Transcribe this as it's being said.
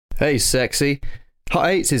Hey, sexy. Hot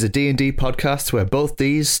Eights is a D&D podcast where both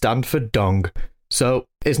these stand for dong, so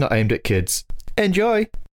it's not aimed at kids. Enjoy!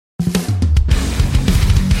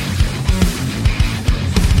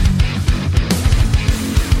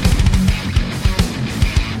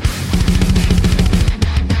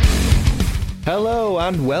 Hello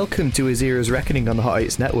and welcome to Azira's Reckoning on the Hot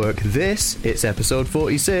Eights Network. It's episode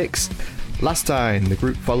 46. Last time, the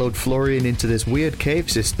group followed Florian into this weird cave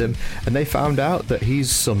system and they found out that he's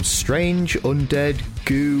some strange undead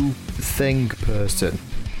goo thing person.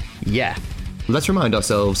 Yeah. Let's remind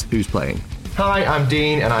ourselves who's playing. Hi, I'm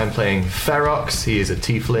Dean and I'm playing Ferox. He is a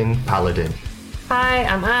tiefling paladin. Hi,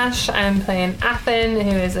 I'm Ash. I'm playing Athen,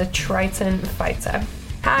 who is a Triton fighter.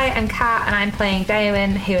 Hi, I'm Kat and I'm playing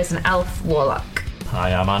Damon, who is an elf warlock.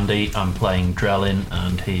 Hi, I'm Andy. I'm playing Drellin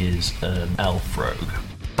and he is an elf rogue.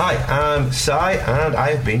 Hi, I'm Sai, and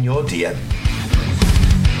I have been your DM.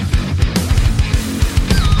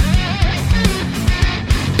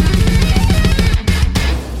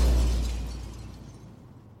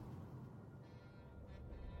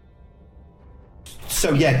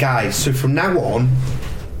 So yeah, guys, so from now on,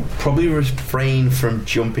 probably refrain from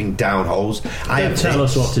jumping down holes. Don't tell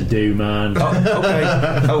us what to do, man.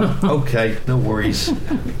 Okay, no worries.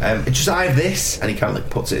 It's just I have this, and he kind of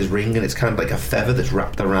like puts it in his ring, and it's kind of like a feather that's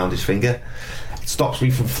wrapped around his finger. It stops me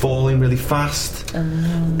from falling really fast.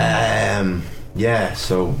 Yeah,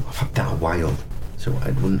 so I've had that a while, so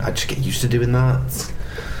I'd just get used to doing that.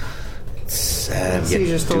 So you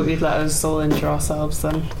just thought you'd let us all injure ourselves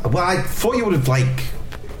then? Well, I thought you would have like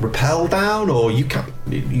rappel down, or you got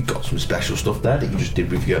some special stuff there that you just did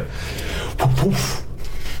with your poof, poof.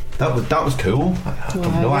 That was cool. I have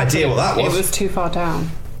no idea what that was. It was too far down.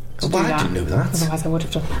 Well, I didn't know that. Otherwise I would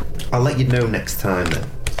have done that. I'll let you know next time then.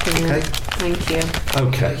 Yeah, Okay. thank you.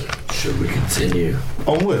 Okay. Should we continue?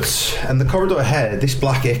 Onwards, and the corridor ahead, this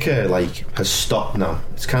black ichor has stopped now.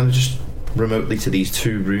 It's kind of just remotely to these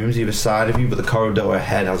two rooms either side of you, but the corridor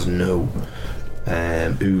ahead has no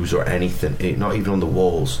ooze or anything, not even on the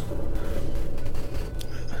walls.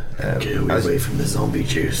 Get away from the zombie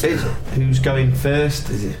juice. Who's going first?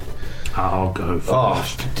 Is it? I'll go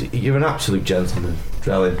first. Oh, you're an absolute gentleman,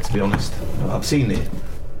 Drellin, to be honest. I've seen it.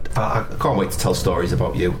 I can't wait to tell stories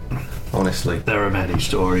about you, honestly. There are many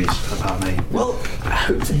stories about me. Well, I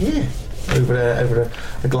hope to hear. Over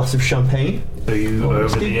a glass of champagne. Are you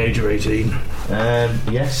over the age of 18?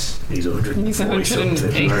 Yes. He's 140 He's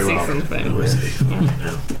 186 something. Who is he?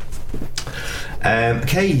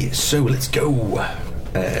 Okay, so let's go.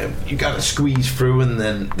 You gotta squeeze through, and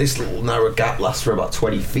then this little narrow gap lasts for about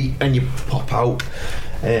 20 feet, and you pop out.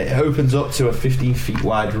 It opens up to a 15 feet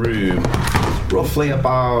wide room, roughly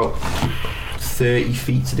about 30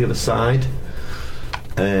 feet to the other side.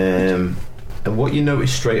 And what you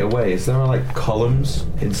notice straight away is there are like columns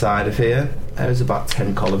inside of here. There's about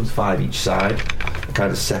 10 columns, 5 each side, that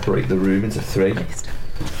kind of separate the room into 3.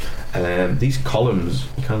 These columns,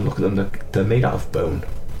 you kind of look at them, they're made out of bone.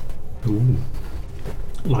 Ooh.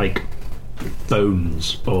 Like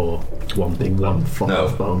bones, or one flock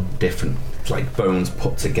of bone? Different, like bones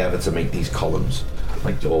put together to make these columns,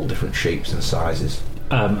 like all different shapes and sizes.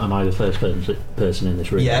 Am I the first person in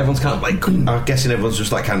this room? Yeah, everyone's kind of like, I'm guessing everyone's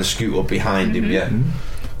just like kind of scoot up behind him, yeah.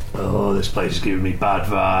 Oh, this place is giving me bad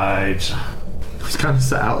vibes. It's kind of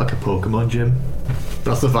set out like a Pokemon gym.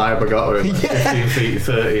 That's the vibe I got with 15 feet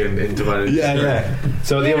 30 and divided. Yeah.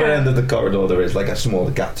 So at the other end of the corridor there is like a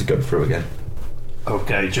smaller gap to go through again.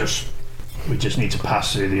 Okay, we just need to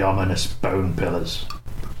pass through the ominous bone pillars.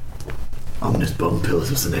 Ominous bone pillars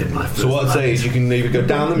was the name of my first. So what I'd say is you can either go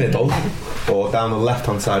down the middle or down the left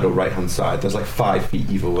hand side or right hand side. There's like 5 feet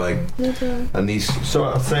either way. And these, so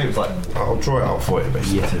I'd say it's like, I'll draw it out for you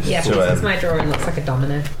basically. Yeah, so, because my drawing looks like a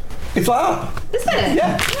domino. it's like that. Is it?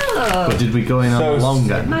 Yeah. Oh, But did we go in on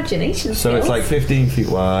longer? imagination So it's like 15 feet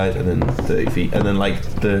wide and then 30 feet, and then like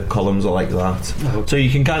the columns are like that. So you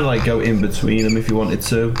can kind of like go in between them if you wanted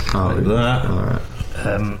to. Like that.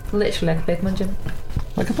 Alright. literally like a Pokemon gym.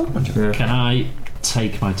 Like a Pokemon gym. Yeah. Can I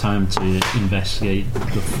take my time to investigate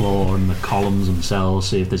the floor and the columns themselves,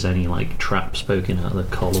 see if there's any like traps poking out of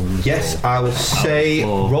the columns? Yes, I will say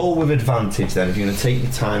floor? roll with advantage then if you're going to take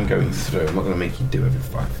your time going through. I'm not going to make you do every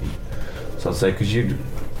 5 feet. So I'll say, because you're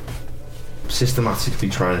systematically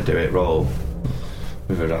trying to do it, roll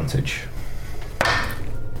with advantage.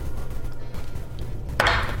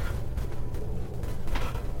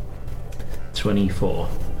 $24.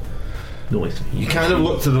 Noise. You kind of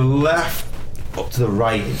look to the left, up to the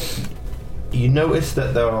right. You notice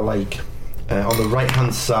that there are like on the right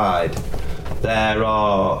hand side there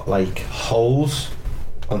are like holes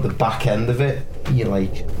on the back end of it. You're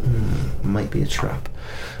like, might be a trap.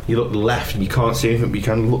 You look left and you can't see anything, but you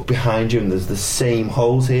kind of look behind you and there's the same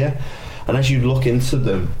holes here. And as you look into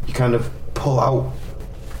them, you kind of go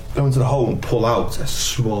into the hole and pull out a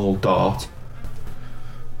small dart.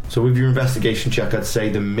 So with your investigation check, I'd say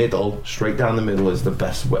the middle, straight down the middle, is the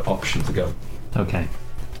best option to go. Okay.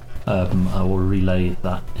 I will relay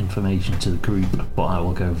that information to the group, but I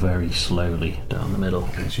will go very slowly down the middle.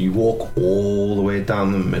 Okay, so you walk all the way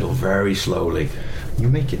down the middle very slowly. You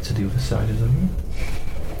make it to the other side of the room.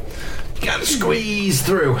 You kind of squeeze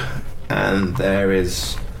through, and there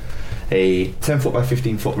is a 10-foot by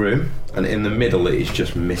 15-foot room, and in the middle it is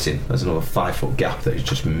just missing. There's another 5-foot gap that is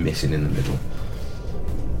just missing in the middle.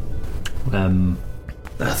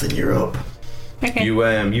 Nothing, you're up. Okay.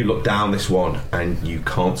 You look down this one and you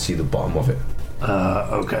can't see the bottom of it.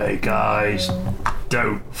 Okay, guys,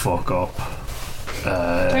 don't fuck up.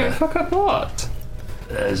 Don't fuck up what?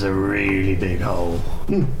 There's a really big hole.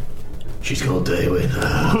 She's called Daywin.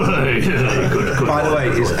 Good By the way,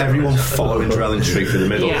 is everyone following Drellin straight through the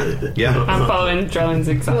middle? Yeah. Yeah? I'm following Drellin's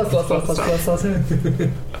exact.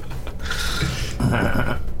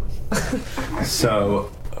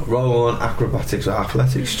 So, roll on acrobatics or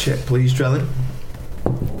athletics check, please, Drellin.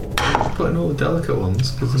 Putting all the delicate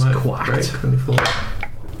ones because they might break when you fall.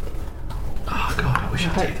 Oh god, I wish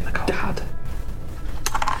I'd taken the call. Dad.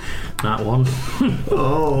 That one.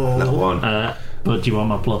 That one. But do you want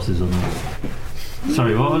my pluses or not?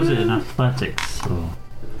 Sorry, what was it in athletics? Or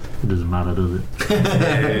it doesn't matter, does it?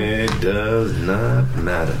 It does not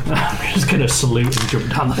matter. I'm just gonna salute and jump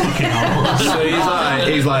down the fucking hole. So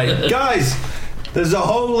he's like, guys, there's a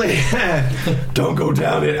hole here. Don't go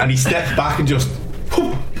down it. And he steps back and just.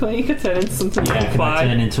 Well, you could turn into something Yeah, can I terrifying.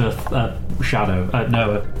 turn into a shadow?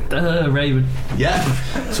 No, a raven. Yeah.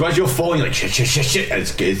 So as you're falling, you're like shit. And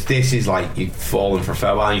this is like you've fallen for a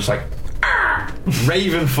fair while. And you're just like,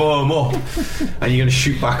 raven form up, and you're gonna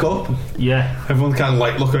shoot back up. Yeah. Everyone kind of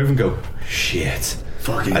like look over and go, shit.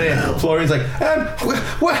 Fucking And then hell. Florian's like,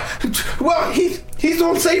 what? He's the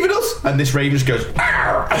one saving us. And this raven just goes up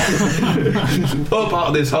out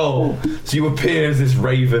of this hole. So you appear as this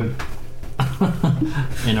raven.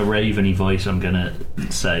 In a raveny voice, I'm gonna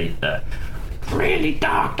say, really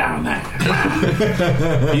dark down there.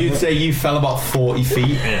 You'd say you fell about 40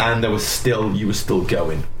 feet, and you were still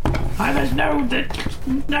going. There's no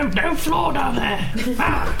floor down there.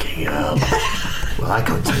 Fucking hell. Well, I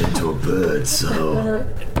got turned into a bird, so.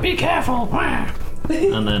 Be careful.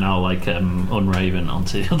 And then I'll unraven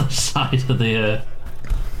onto the other side of the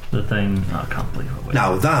thing. Oh, I can't believe it.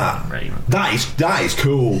 Now that is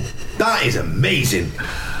cool. That is amazing.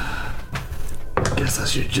 Guess I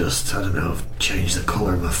should just, I don't know, change the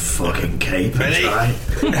colour of my fucking cape. Ready? Right?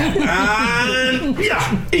 And yeah,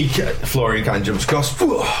 Florian kind of jumps across.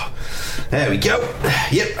 There we go.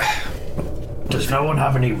 Yep. Does no one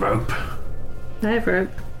have any rope? I have rope.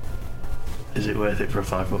 Is it worth it for a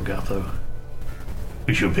 5-foot gap though?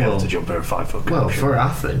 We should be able to jump over a 5-foot gap. Well, for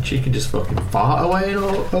Athen, she can just fucking fart away and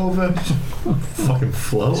all over. Fucking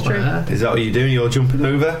float true. there. Is that what you're doing? You're jumping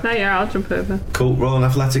over? No, yeah, I'll jump over. Cool. Roll an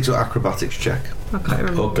athletics or acrobatics check. I can't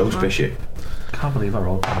remember. Or ghost bishop. Can't believe I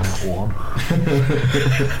rolled down that one.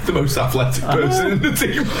 The most athletic person in the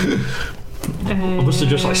team. I must have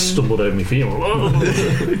just stumbled over my feet.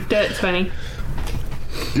 Dirt 20.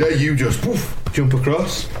 Yeah, you just jump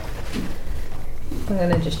across. I'm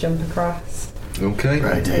gonna just jump across. Okay.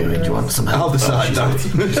 Right, David, do you want some help? I'll decide that.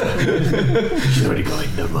 She's already going,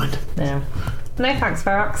 never mind. No. No thanks,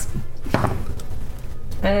 Ferox.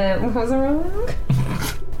 What was I wrong?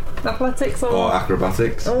 Athletics or? Or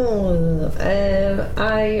acrobatics.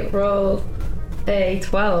 I rolled a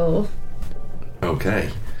 12. Okay.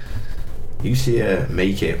 You see her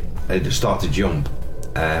make it. Just start to jump.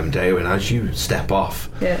 Deo, and as you step off,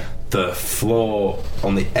 Yeah. the floor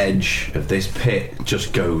on the edge of this pit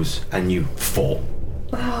just goes and you fall.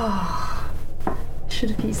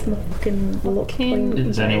 Should have used my fucking luck point.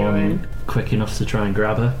 Is anyone quick enough to try and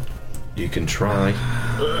grab her? You can try.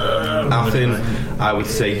 Athen, I would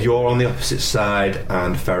say you're on the opposite side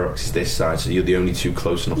and Ferox is this side, so you're the only two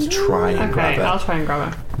close enough to try and grab Okay, her. I'll try and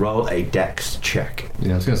grab her. Roll a dex check.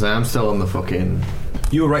 Yeah, I was going to say, I'm still on the fucking.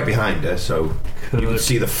 You were right behind her, so you can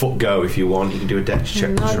see the foot go if you want. You can do a dex check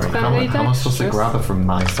to Not try. bad. How am I supposed to Dexterous. grab her from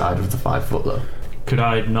my side of the 5 foot though? Could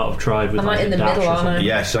I not have tried with I'm like in a the dash middle, or aren't I? something?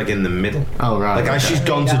 Yeah, she's like in the middle. Oh, right. Like as okay. she's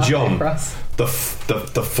gone to Yeah, jump, across. the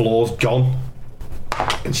floor's gone,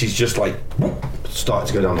 and she's just like starting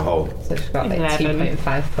to go down the hole. So she's got like 11.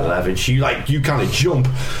 2.5 foot. 11. You kind of jump,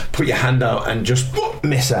 put your hand out, and just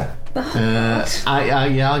miss her.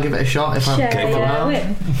 I'll give it a shot if I'm Share capable your now.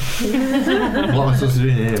 win. What am I supposed to do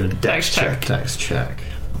here? Dex check. Dex check.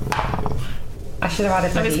 I should have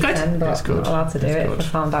added my It's good. D10, but It's good. I'm not allowed to do It's it good. if I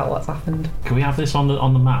found out what's happened. Can we have this on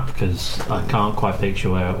the map? Because I can't quite picture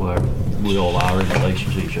where we all are in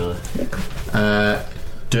relation to each other.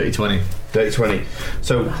 Dirty 20. Dirty 20.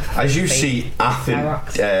 So as you see Athen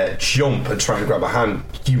jump and try and grab a hand,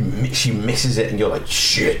 she misses it, and you're like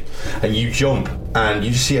shit. And you jump, and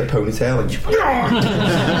you just see a ponytail, and you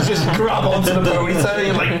just grab onto the ponytail. And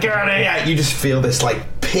you're like, get it! You just feel this like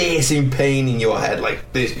piercing pain in your head,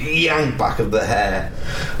 like this yank back of the hair,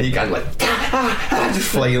 and you kind of like just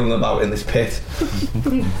flailing about in this pit.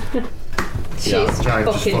 She's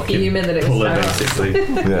fucking fuming that it was Sarah. basically.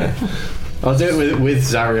 Yeah. I'll do it with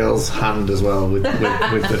Zariel's hand as well, with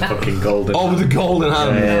the fucking golden. Oh, with the golden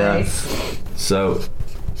hand. Yeah. Nice. So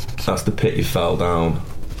that's the pit you fell down.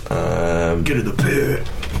 Get in the pit.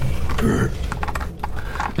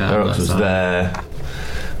 Ferox was there.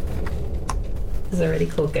 There's a really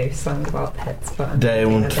cool ghost song about pets, but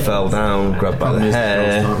Daewon fell down, grabbed by the It's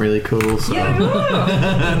hair. not really cool. So.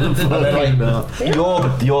 And then,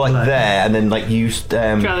 like, you're like there, and then like you,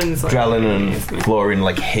 Drellin's like Drellin here, and isn't he? Florian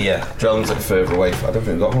like here. Drellin's like further away. I don't think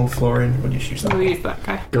we've got hold Florian. Would you use that? We'll use that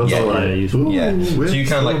guy. Goes Yeah. all like, Ooh, Yeah. So you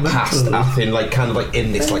kind of like past Athen, like kind of like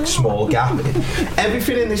in this like small gap.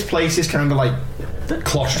 Everything in this place is kind of like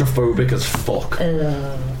claustrophobic as fuck.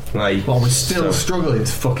 Like, Well, we're still struggling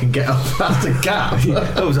to fucking get up past the gap.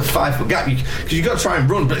 it was a 5 foot gap because you got to try and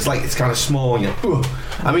run, but it's kind of small. And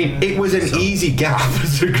I mean, it was an easy gap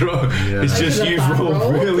to grow. Yeah. It's just you've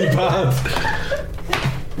rolled really bad.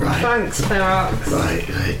 Right. Thanks, Ferox.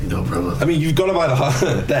 Right, no problem. I mean, you've got her by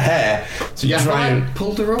the hair, so you try and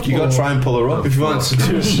pulled her up. you got to try and pull her up if you want to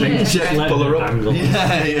do a strength check. let Pull her it up. dangle.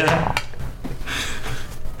 Yeah.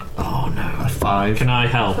 Oh no, a 5. Can I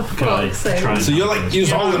help? Can I fuck's sake. try and So you're like you're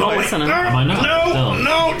holding on. Like, Am I not? no, Still.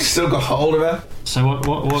 no, you still got hold of her. So what?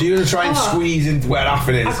 So you're gonna try and squeeze into where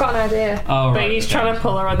Athen is. I've got an idea. Oh, But right. he's trying to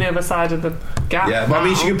pull her on the other side of the gap. Yeah, but I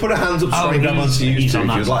mean, she can put her hands up to try and grab onto you he's too on if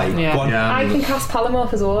that you'd side. like. Yeah. Go on. I can cast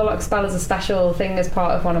polymorph as a warlock spell as a special thing as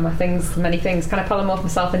part of one of my things, many things. Can I polymorph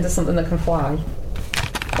myself into something that can fly?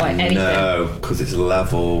 Like anything? No, because it's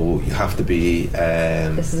level. You have to be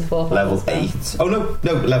This is a 4th level 8. Oh no,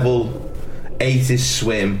 level 8 is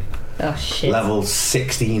swim. Oh shit. Level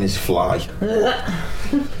 16 is fly.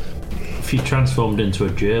 If you transformed into a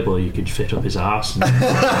gerbil, you could fit up his arse. And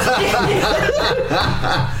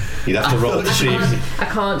You'd have to roll to see. I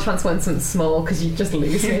can't transform into something small because you just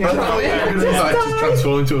lose me. Just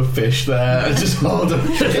transform into a fish there and just hold a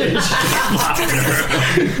fish.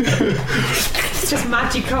 It's just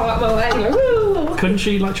magic out my way. Like, woo! couldn't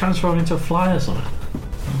she like transform into a fly or something?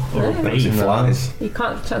 Or a bee? She flies. You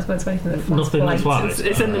can't transform into anything that flies. Nothing that flies.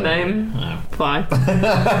 It's in the name. Oh. Fly.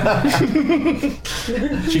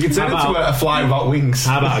 She can turn How into about- a fly without wings.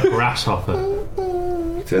 How about a grasshopper?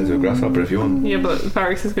 Turn into a grasshopper if you want. Yeah, but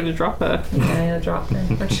Varys is going to drop her. Yeah, drop it.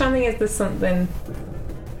 I'm just trying to think if there's something.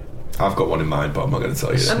 I've got one in mind, but I'm not going to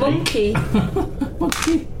tell you. A monkey. A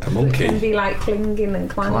Can monkey. be like clinging and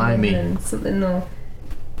climbing Climbing. and something or.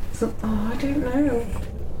 I don't know.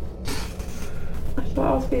 I thought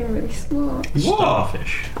I was being really smart.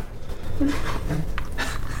 Starfish.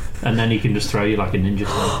 And then he can just throw you like a ninja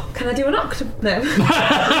throw. Can I do an octopus? No.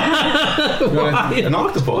 An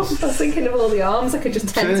octopus? I was thinking of all the arms I could just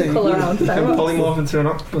tentacle around You can Ferox. polymorph into an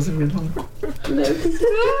octopus if you want. No.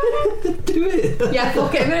 Do it. Yeah,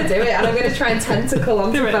 fuck it, I'm going to do it and I'm going to try and tentacle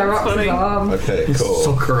onto Do it, it's Ferox's funny. arm. Okay, cool.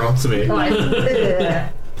 Suck her onto me. Like,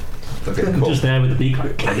 ugh. Okay, cool. Just there with the beak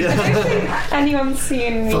like. I don't think anyone's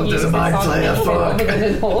seen me Fuck, use does this a mind on player anything fuck? other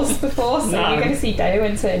than a horse before, so No. you're going to see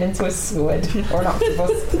Daewin turn into a squid or an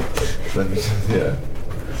octopus. Yeah.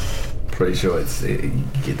 Pretty sure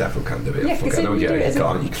you definitely can do it. Yeah, Fuck, because I know you do it as a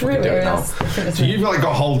can't. You can fucking do it now. druid. So you've like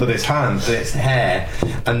got hold of this hand, this hair,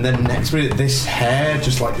 and then next minute this hair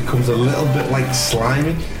just like becomes a little bit like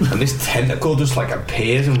slimy, and this tentacle just like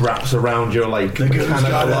appears and wraps around your like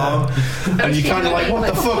mechanical arm, and you kind of like what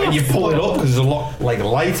the fuck, and you pull it up because it's a lot like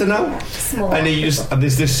lighter now, Small. and then you just and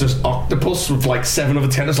there's this just octopus with like 7 other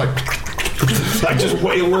tentacles like just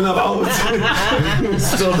wailing about.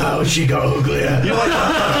 Somehow she got uglier.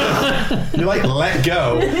 You like let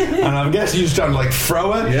go, and I guess you're just trying to like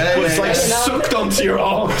throw her, Yeah, but it's yeah, like yeah. sucked onto your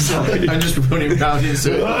arms. I'm just running around in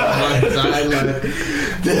circles like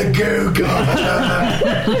the goo god.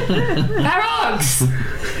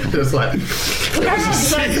 Ferox! Just like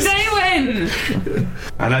Ferox, let's Daewin!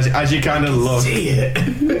 And as you kind of look, see it.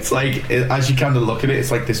 it's like as you kind of look at it,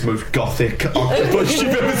 it's like this most gothic octopus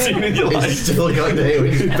you've ever seen in your It's life. still got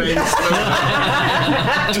Daewin's face.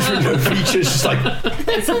 Just with no features, just like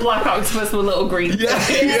It's a black octopus with little green. yeah,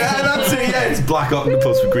 that's it. Yeah, it's black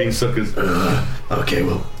octopus with green suckers. Okay,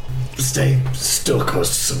 well, stay stuck or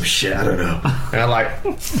some shit, I don't know. And I like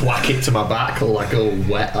whack it to my back, all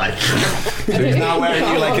wet, like. So he's now wearing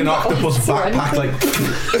you like an octopus backpack, like.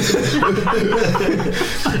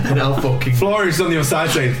 And I'll fucking. Florian's on the other side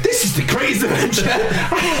saying, "This is the greatest adventure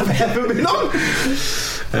I have ever been on."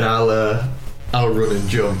 And I'll run and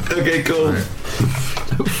jump. Okay, cool.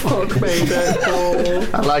 Right.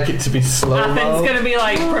 I like it to be slow. Athens gonna be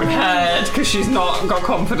like prepared because she's not got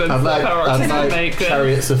confidence. I'd like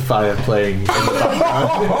Chariots of Fire playing in the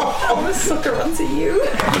background. I'm gonna suck her onto you.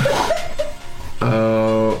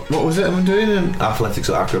 What was it I'm doing? Athletics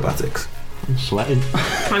or acrobatics? I'm sweating.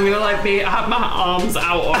 I'm gonna have my arms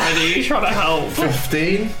out already trying to help.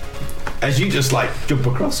 15. As you just like jump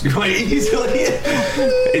across quite easily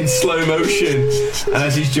in slow motion, and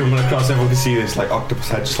as he's jumping across, everyone can see this like octopus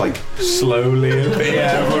head just like slowly in the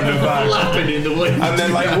air running back, Flapping in the wind. and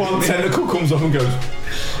then like one tentacle comes up and goes,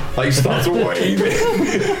 like starts waving.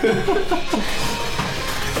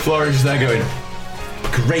 Florian's there going,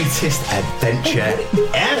 greatest adventure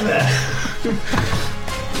ever.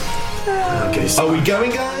 Okay, Are we going,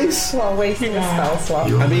 guys? Well, wasting a spell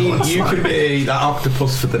slot. I mean, you could be that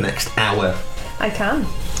octopus for the next hour. I can.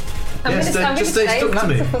 I'm Yeah, gonna just stay stuck to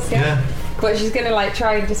me. octopus, yeah. But she's gonna like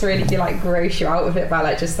try and just really be like gross you out with it by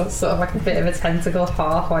like just sort of like a bit of a tentacle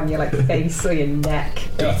half on your like face or your neck.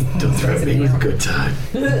 Don't threaten me with a good time.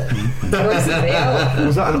 Gross as hell.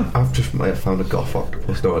 Was that I've just might have found a goth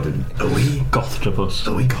octopus. No, I didn't. Are we Gothtopus.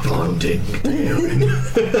 bonding?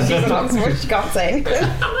 She's not so much gotting.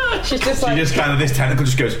 She's just She like just kind of, this tentacle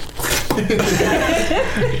just goes,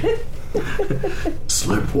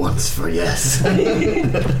 Slurp once for yes.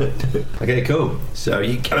 okay, cool. So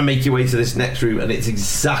you kind of make your way to this next room, and it's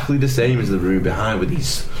exactly the same as the room behind with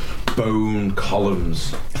these bone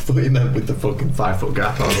columns. I thought you meant with the fucking 5 foot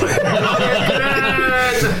gap. I was like,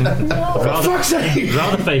 For fuck's sake!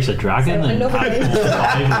 Rather face a dragon than another bone,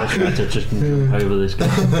 five of us try to just jump over this guy.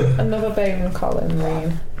 another bone column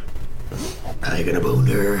room. I got a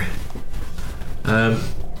boner.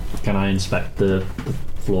 Can I inspect the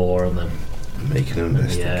floor and the Make an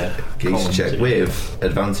investigation columns check again? with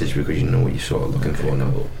advantage because you know what you're sort of looking for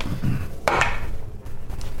now.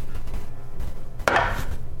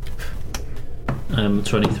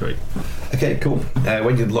 23. Okay, cool.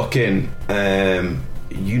 When you look in,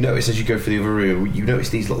 you notice as you go through the other room, you notice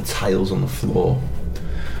these little tiles on the floor.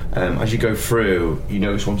 As you go through, you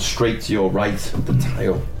notice one straight to your right of the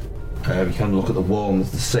tile. You kind of look at the wall and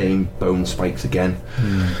there's the same bone spikes again.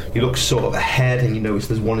 You look sort of ahead and you notice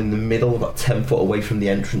there's one in the middle about 10 foot away from the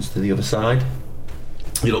entrance to the other side.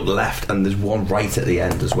 You look left and there's one right at the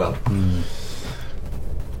end as well.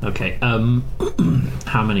 Okay,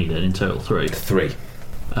 how many then in total? 3? 3.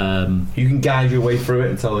 You can guide your way through it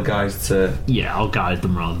and tell the guys to... Yeah, I'll guide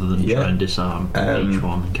them rather than Yeah. try and disarm each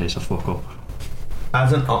one in case I fuck up.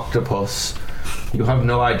 As an octopus, you have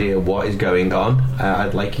no idea what is going on.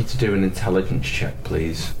 I'd like you to do an intelligence check,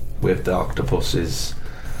 please, with the octopuses.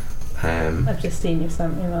 I've just seen you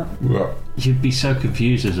sent me that. You'd be so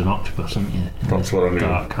confused as an octopus, wouldn't you? In That's this what I mean.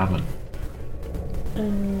 Dark cavern.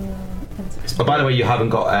 Oh, by the way, you haven't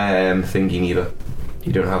got thinking either.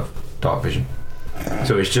 You don't have dark vision.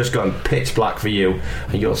 So it's just gone pitch black for you,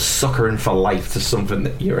 and you're suckering for life to something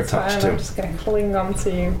that you're attached I'm to. just going to cling on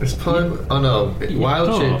to you. it's probably. Oh no,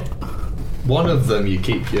 wild shape. One of them you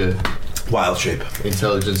keep your Wild shape.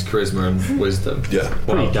 intelligence, charisma, and wisdom. Yeah.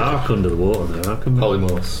 Pretty dark under the water though. How come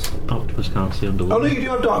Polymorphs. octopus can't see Oh underwater? no, you do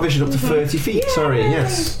have dark vision up to 30 feet. Sorry,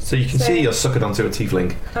 yes. So you can see you're suckered onto a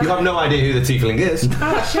tiefling. You have no idea who the tiefling is.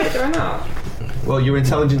 Oh shit, do I not? Well, your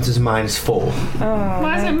intelligence is -4.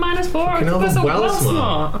 Why is it -4? Fucking hell, Octopus are well well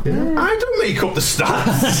smart. smart. I don't make up the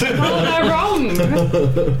stats. Oh, they're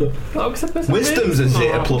wrong. Octopus are Wisdom's really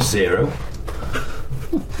a smart. +0.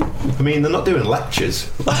 I mean, they're not doing lectures.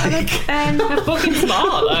 Like, They're fucking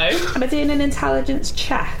smart though. Am I doing an intelligence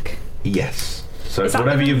check? yes. So Is that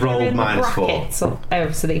whatever when you've you're rolled in the -4. brackets or-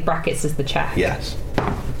 oh, so the brackets is the check. Yes.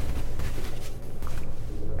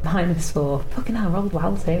 -4. Fucking hell, I rolled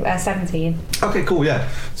well too. 17. Okay, cool. Yeah.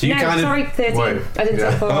 So you No, kind sorry, 13. Wait, I didn't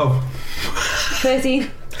say 4. of. 13.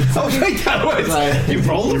 Oh, wait, that was. You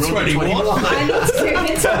rolled a 21. I need to do an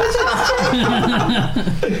intelligence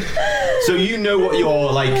check. So you know what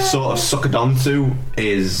you're like, sort of suckered onto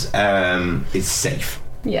is safe.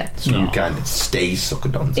 Yeah. So you kind of stay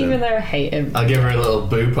suckered onto. Even though I hate him. I'll give her a little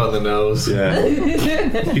boop on the nose. Yeah.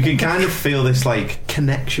 You can kind of feel this like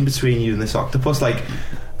connection between you and this octopus. Like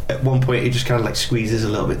at one point, it just kind of like squeezes a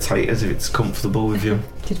little bit tight as if it's comfortable with you.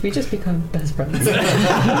 Did we just become best friends?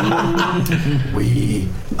 We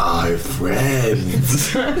are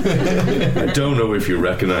friends. I don't know if you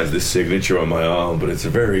recognize this signature on my arm, but it's a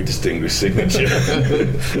very distinguished signature.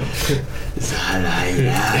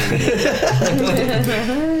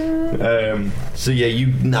 So yeah, you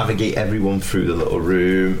navigate everyone through the little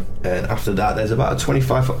room, and after that there's about a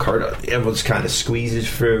 25-foot corridor. Everyone just kind of squeezes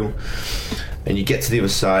through, and you get to the other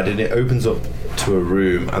side, and it opens up to a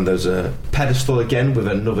room, and there's a pedestal again with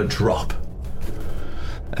another drop.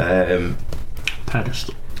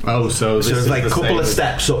 Pedestal. Oh, so it's like a couple of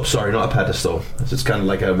steps up. Sorry, not a pedestal. So it's kind of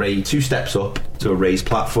like a 2 steps up to a raised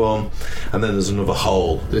platform, and then there's another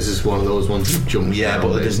hole. This is one of those ones you jump. Yeah,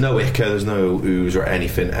 but there's no ichor, there's no ooze or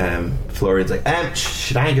anything. Florian's like,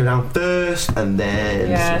 should I go down first? And then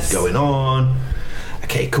what's going on?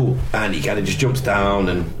 Okay, cool. And he kind of just jumps down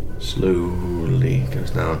and slowly goes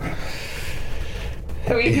down.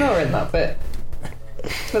 Are we ignoring that bit?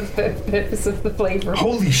 For the purpose of the flavour.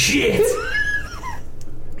 Holy shit!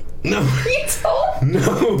 No. You told me.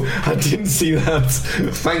 No, I didn't see that.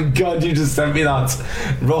 Thank God you just sent me that.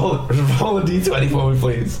 Roll a d20 for me,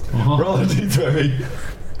 please. Roll a d20.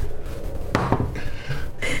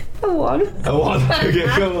 A 1. A 1.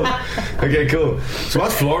 Okay, cool. So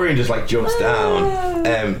as Florian just like jumps down,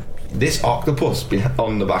 this octopus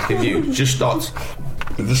on the back of you just starts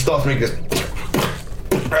making this.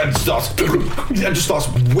 And just starts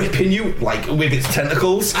whipping you like with its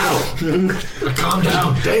tentacles. Calm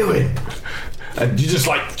down, David. And you're just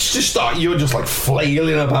like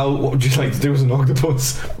flailing about. What would you like to do as an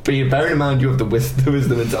octopus? But you bearing in mind you have the wisdom,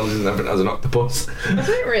 intelligence, and everything as an octopus. I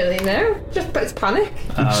don't really know. But it's panic.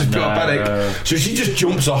 She's got panic. So she just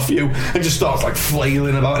jumps off you and just starts like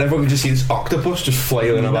flailing about, and everyone can just see this octopus just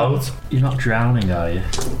flailing about. You're not drowning, are you?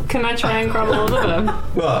 Can I try and grab hold of him?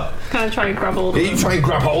 What? Can I try and grab hold of him? You try and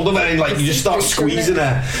grab hold of her, and like you just start squeezing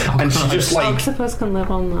her, and she just like. Octopus can live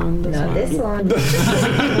on land as well. This one.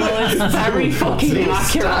 Well, it's very fucking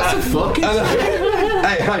accurate. That's a fucking.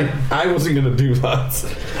 Hey, I wasn't gonna do that.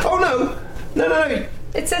 Oh no.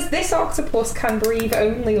 It says this octopus can breathe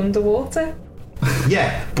only underwater.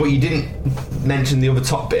 Yeah, but you didn't mention the other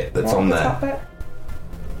top bit that's on there. Top bit?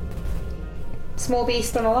 Small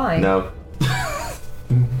beast on a line? No.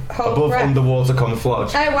 Hold Above breath. underwater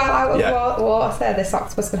camouflage. Oh, while I was Yeah. water there, this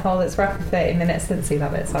octopus can hold its breath for 30 minutes. Didn't see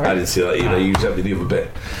that bit, sorry. I didn't see that either. You said the other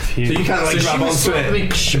bit. So you kind of like grab onto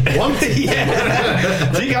it.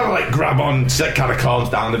 Yeah. So you kind of like grab on. So it kind of calms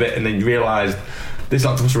down a bit, and then you realise this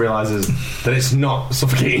octopus realises that it's not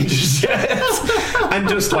suffocating just yet, and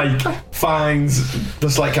just like finds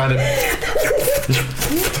just like kind of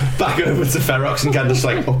back over to Ferox and kind of just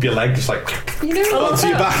like up your leg, just like onto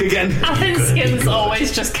your back again. I think skin's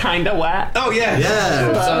always just kind of wet. Oh yeah.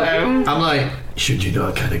 Yeah. I'm like, should you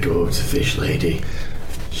not kind of go over to Fish Lady?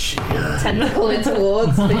 She, Tentacle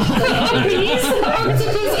towards fish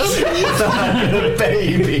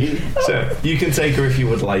baby. So you can take her if you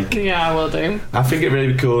would like. Yeah, I will do. I think it'd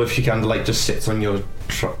really be cool if she kind of like just sits on your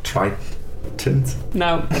trident.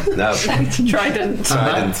 No. No. Trident.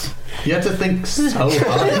 You had to think so hard.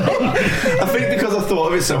 I think because I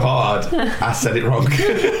thought of it so hard, I said it wrong.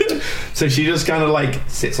 So she just kind of like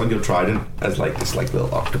sits on your trident as like this like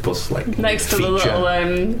little octopus like Next to the feature.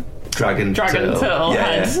 Little dragon turtle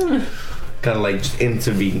head. Yeah. Kind of like just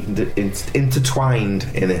intertwined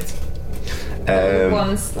in it.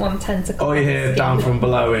 one tentacle. All you hear down from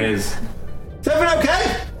below is everything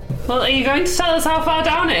okay? Well, are you going to tell us how far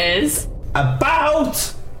down it is? About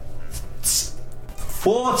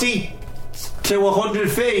 40 to 100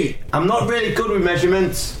 feet. I'm not really good with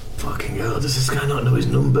measurements. Fucking hell, does this guy not know his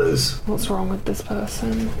numbers? What's wrong with this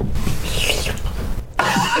person?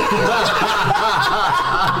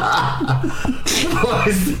 What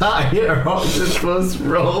is that? Your octopus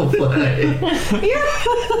roleplay?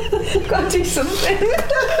 Yeah. Gotta do something.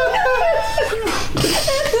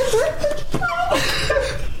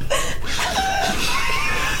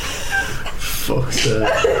 Fuck's sake.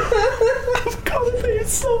 I've got to do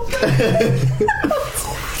something.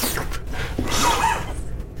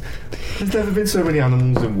 There's never been so many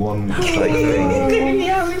animals in one like thing.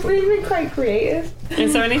 Yeah, we've been quite creative.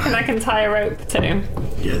 Is there anything I can tie a rope to?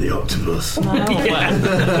 Yeah, the octopus.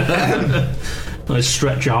 Let's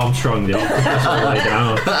stretch Armstrong the octopus all the way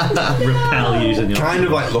down. Repel using the Kind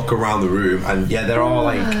of like look around the room, and yeah, there are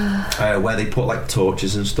like where they put like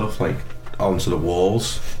torches and stuff like onto the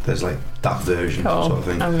walls. There's like that version Cool. sort of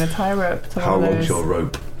thing. I'm going to tie a rope to How one of long's those. your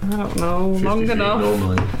rope? I don't know. Long 50 feet enough.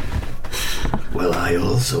 normally. Well, I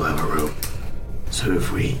also have a rope. So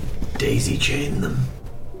if we daisy chain them.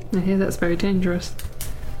 I hear that's very dangerous.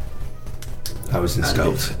 I was in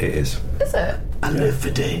scopes. It is. Is it? I live for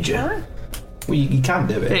danger. Alright. Well, you can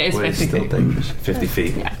do it. It is but 50 it's still feet. dangerous. 50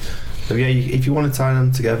 feet. Yeah. So yeah, if you want to tie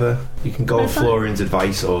them together, you can go off That's fine. Florian's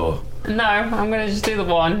advice, or No, I'm going to just do the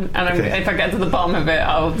one, and Okay. if I get to the bottom of it,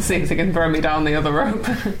 I'll see if they can throw me down the other rope.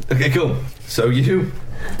 okay, cool. So you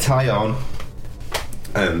tie on,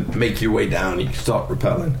 and make your way down. You start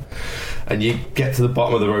rappelling, and you get to the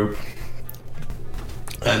bottom of the rope,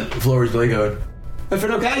 and Florian's going,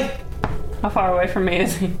 "Everything okay?" How far away from me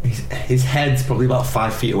is he? His head's probably about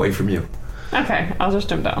 5 feet away from you. Okay, I'll just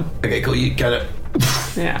jump down. Okay, cool. You get it.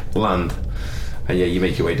 Yeah. Land, and yeah, you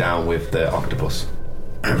make your way down with the octopus.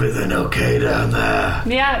 Everything okay down there?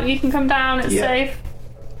 Yeah, you can come down, it's Yeah. safe.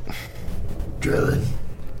 Drilling.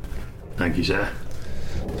 Thank you, sir.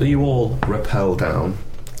 So you all rappel down.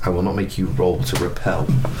 I will not make you roll to rappel.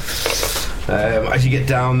 As you get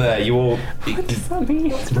down there, you all What does that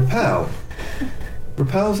mean? rappel.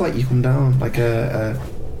 Rappel's like you come down like a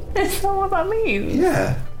Is that what that means?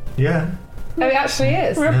 yeah. Yeah. Oh, it actually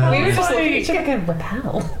is. Repel. We were just looking at Like- each other going,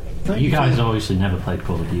 repel. You guys obviously never played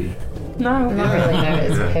Call of Duty. No. Not really, no,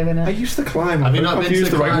 it's pivot. I used to climb. Have you not I've been to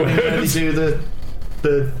used the the right climbing where you words. do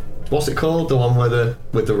the what's it called? The one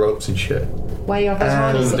with the ropes and shit. Where you have those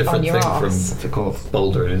hands different on your thing arse. What's it called?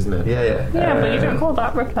 Bouldering, isn't it? Yeah, yeah. Yeah, but you don't call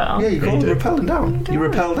that repel. Yeah, you call you it do. rappelling down. You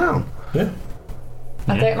rappel down. Yeah.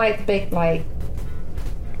 I don't like the big, like,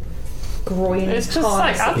 groin It's just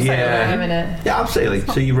like harnesses abseiling. at the minute. Yeah, absolutely.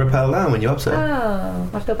 So you rappel down when you abseil. Oh,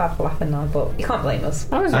 I feel bad for laughing now, but you can't blame us.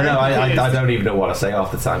 I was I know. very I confused. don't even know what I say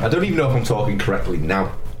half the time. I don't even know if I'm talking correctly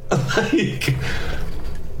now. Like,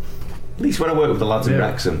 at least when I work with the lads in Yeah.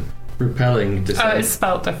 Wrexham. Repelling, Oh, descend, it's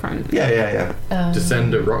spelled different. Yeah.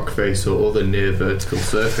 descend a rock face or other near vertical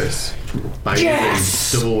surface by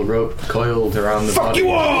using double rope coiled around the Fuck body. you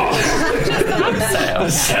all! So, I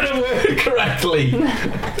said a word correctly.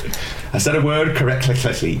 I said a word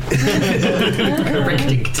correctly.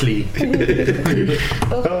 Correctly.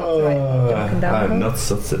 I'm not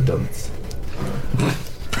such a dunce.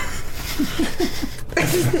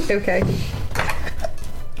 Okay.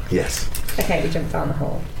 Yes. Okay, we jumped down the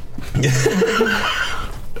hole.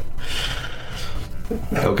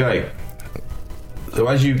 Okay. So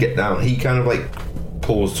as you get down, he kind of like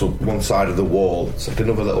pulls to one side of the wall. It's like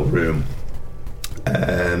another little room.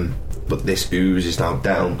 But this ooze is now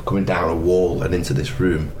coming down a wall and into this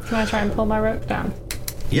room. can I try and pull my rope down?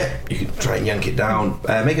 Yeah, you can try and yank it down.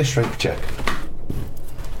 Make a strength check.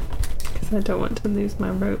 Because I don't want to lose my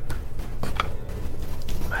rope.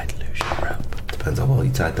 Might lose your rope. Depends how well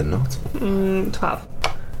you tied the knot. 12.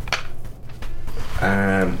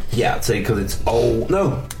 Yeah, I'd say because it's old.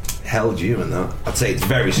 No, held you and that. I'd say it's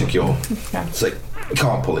very secure. Okay. It's like you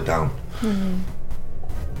can't pull it down.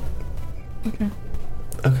 Okay.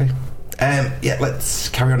 Okay. Yeah, let's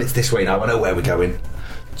carry on. It's this way now. I know where we're going.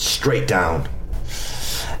 Straight down.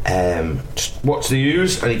 Just watch the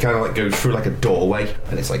ooze, and he kind of like goes through like a doorway,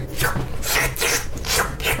 and it's like,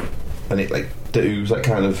 and it like the ooze like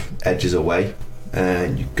kind of edges away,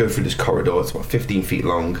 and you go through this corridor. It's about 15 feet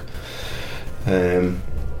long.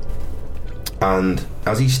 And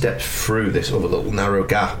as he steps through this other little narrow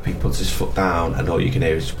gap, he puts his foot down, and all you can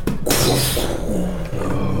hear is.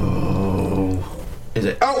 Is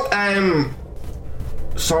it? Oh,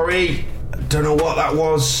 sorry, don't know what that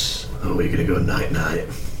was. Are we gonna go night night?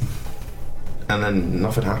 And then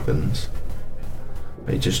nothing happens.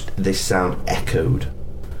 It just this sound echoed,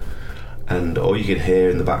 and all you can hear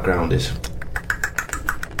in the background is.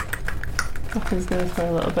 Nothing's going to throw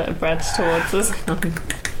a little bit of bread towards us.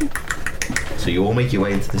 So you all make your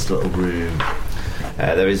way into this little room.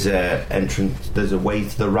 There is a entrance. There's a way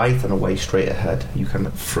to the right and a way straight ahead. You kind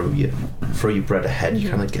of throw your bread ahead. You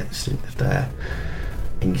kind of get this there,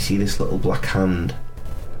 and you see this little black hand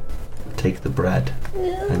take the bread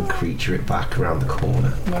and creature it back around the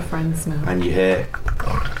corner. We're friends now. And you hear.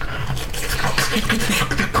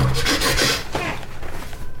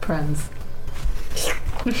 Friends.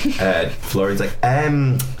 Florian's like,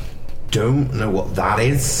 don't know what that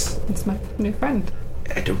is. It's my new friend.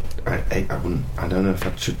 I don't know if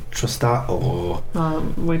I should trust that or. Well,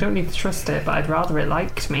 we don't need to trust it, but I'd rather it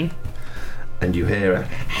liked me. And you hear it.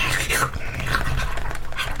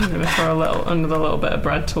 I'm going to throw another little bit of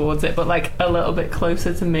bread towards it, but like a little bit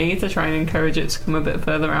closer to me to try and encourage it to come a bit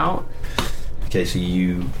further out. Okay, so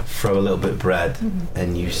you throw a little bit of bread,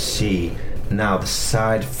 and you see now the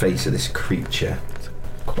side face of this creature. It's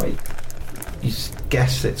quite. You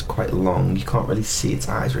guess it's quite long. You can't really see its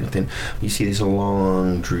eyes or anything. You see this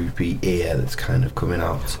long, droopy ear that's kind of coming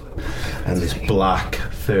out, and this black,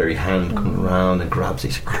 furry hand coming around and grabs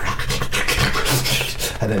it,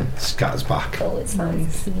 and then scatters back. Oh, it's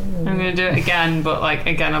nice. I'm gonna do it again, but like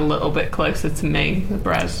again a little bit closer to me, the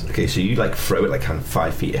bread. Okay, so you like throw it like kind of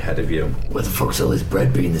 5 feet ahead of you. Where the fuck's all this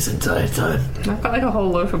bread been this entire time? I've got like a whole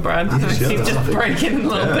loaf of bread. I yeah, keep that's just breaking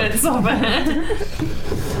little bits of it.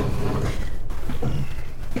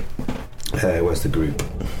 Where's the group?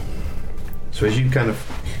 So as you kind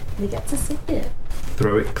of We get to see it.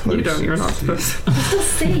 throw it close. You don't, you're an octopus. We'll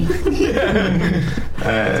see.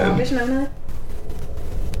 Television owner.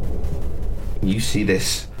 You see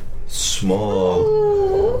this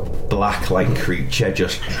small black-like creature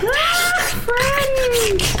just come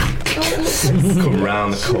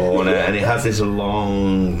round the corner, and it has this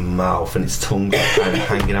long mouth and its tongue kind of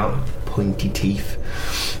hanging out, pointy teeth.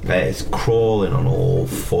 It's crawling on all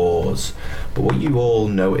fours, but what you all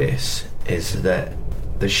notice is that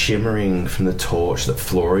the shimmering from the torch that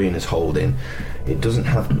Florian is holding, it doesn't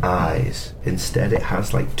have eyes. Instead, it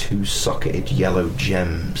has like 2 socketed yellow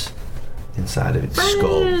gems inside of its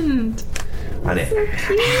skull, and it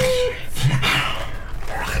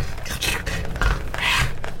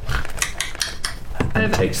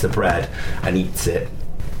and takes the bread and eats it.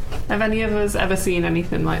 Have any of us ever seen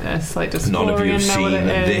anything like this? Like, does None of you Florian have know what seen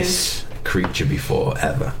it is? this creature before,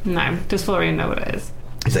 ever. No. Does Florian know what it is?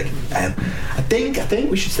 He's like, I think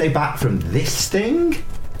we should stay back from this thing.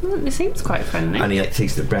 Well, it seems quite friendly. And he like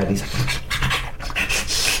takes the bread and he's like,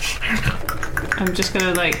 I'm just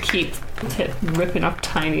gonna like keep ripping off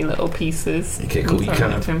tiny little pieces. okay, cool. and You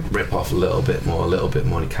throwing kind it to him. of rip off a little bit more,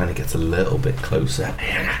 and he kind of gets a little bit closer.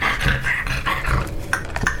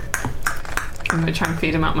 I'm gonna try and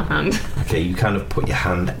feed him out my hand. Okay, you kind of put your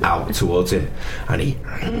hand out towards him, and he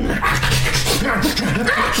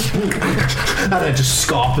and then just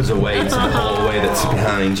scarpers away to the hallway that's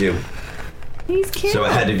behind you. He's cute. So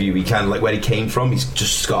ahead of you, he kind of like where he came from, he's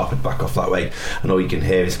just scarpered back off that way, and all you can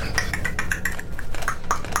hear is.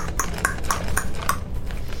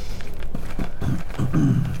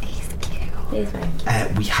 He's very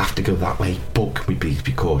cute. We have to go that way, but can we please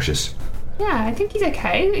be cautious? Yeah, I think he's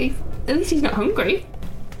okay. At least he's not hungry.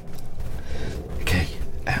 Okay,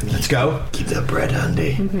 let's go. Keep that bread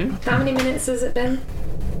handy. How many minutes has it been?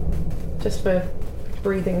 Just for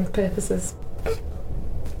breathing purposes.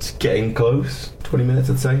 It's getting close. 20 minutes,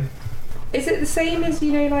 I'd say. Is it the same as,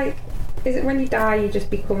 like, is it when you die you just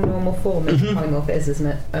become normal form? It's polymorph it is, isn't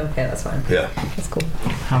it? Okay, that's fine. Yeah. That's cool.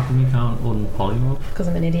 How come you can't unpolymorph? Because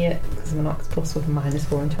I'm an idiot. Because I'm an octopus with a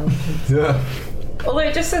 -4 intelligence. Yeah. Although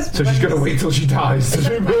it just says... So she's going to wait till she dies to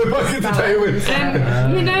do back in the day with.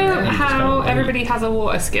 You know how everybody has a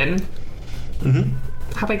water skin? Mm-hmm.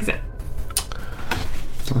 How big is it?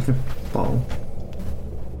 It's like a bottle.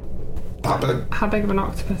 How big of an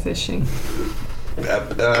octopus is she? I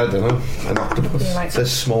don't know. An octopus. Yeah, like It's a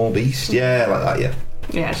small beast. Yeah, like that, yeah.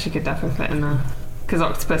 Yeah, she could definitely fit in there. Because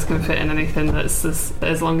octopus can fit in anything that's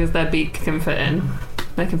as long as their beak can fit in.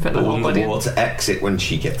 They can fit the whole All body the in. water exit when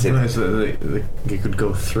she gets in. No, so you could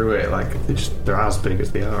go through it, like, they're as big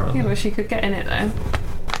as they are. Aren't Yeah, they? but she could get in it though.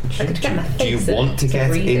 I could get my Do you face in want it to get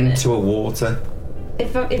breathe in it. into a water?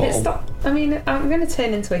 If it's stop... I mean, I'm going to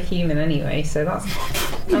turn into a human anyway, so that's...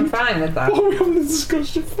 I'm fine with that. What are we having this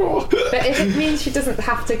discussion for? But if it means she doesn't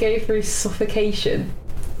have to go through suffocation,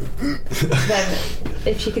 then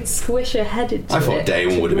if she could squish her head into I it... thought Dayon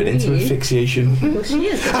to would have been into breathe. asphyxiation. Well, she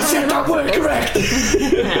is. I said that word correct!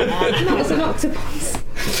 Not as an octopus.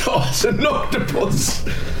 Oh, it's an octopus!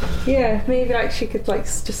 Yeah, maybe like she could like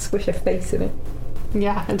just squish her face in it.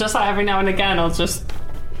 Yeah, and just like every now and again I'll just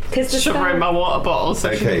Because the shove her in my water bottle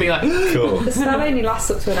so she can be like cool. the spell only lasts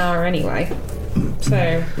up to an hour anyway.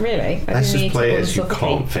 So really, I Let's only just need play to it as you unsuffocate.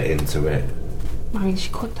 can't fit into it. I mean she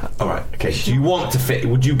could touch. Alright, okay. Do you want to fit?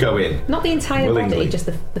 Would you go in? Not the entire Willingly. body, just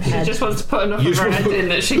the She head. just wants to put enough You of her just head want- in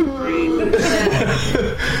that she can breathe.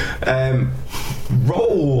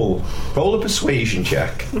 Roll a persuasion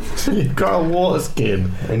check. You've got a water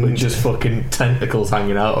skin with just fucking tentacles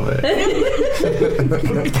hanging out of it.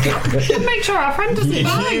 Make sure our friend doesn't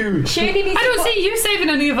die. You. She only needs I don't see you saving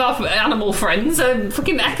any of our animal friends.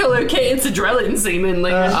 Fucking echolocated to Drellin,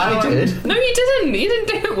 seemingly. I did. No, you didn't. You didn't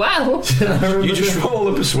do it well. You just roll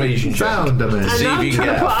a persuasion check. Found them. See now if I'm you can trying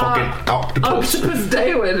get to a put fucking our octopus Octopus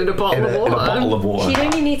Daywin in a bottle of in a water. bottle of water. She'd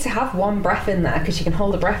only need to have one breath in there because she can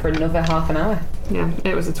hold a breath for another half an hour Yeah,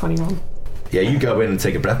 it was a 21. Yeah, you go in and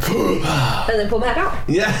take a breath. and then pull my head out.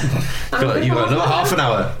 Yeah. You got another half an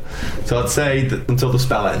hour. So I'd say that until the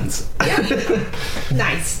spell ends.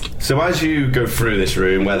 Nice. So as you go through this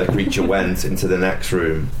room where the creature went into the next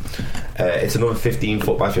room, it's another 15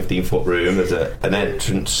 foot by 15 foot room. There's an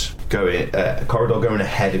entrance going, a corridor going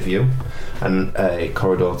ahead of you, and a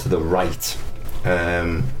corridor to the right.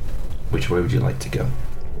 Which way would you like to go?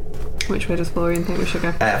 Which way does Florian think we should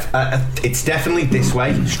go? It's definitely this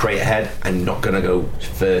way, straight ahead. I'm not going to go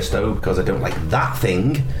first, though, because I don't like that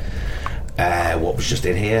thing. What was just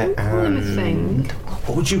in here? Thing.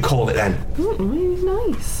 What would you call it, then?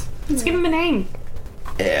 Nice. Let's give him a name.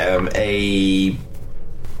 A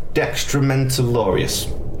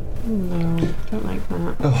Dextramentalorius. No, don't like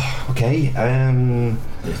that. Oh, okay.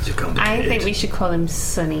 It's too complicated. I think we should call him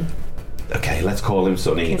Sunny. Okay, let's call him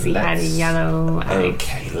Sunny. Because he had a yellow eye.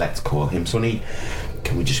 Okay, let's call him Sunny.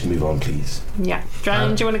 Can we just move on, please? Yeah.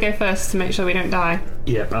 Drellin, do you want to go first to make sure we don't die?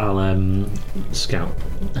 Yep, I'll scout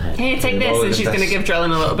ahead. Here, take this, Roll and it she's with going to this. give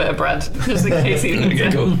Drellin a little bit of bread, just in case he needs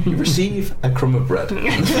it. Go. You receive a crumb of bread.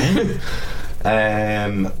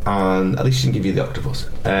 And at least she didn't give you the octopus.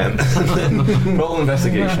 Roll an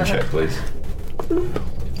investigation check, please.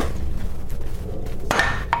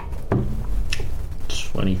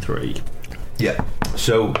 23. Yeah.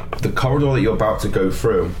 So the corridor that you're about to go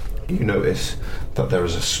through, you notice that there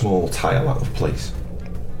is a small tile out of place.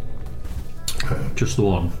 Just the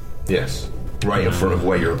one. Yes. Right in front of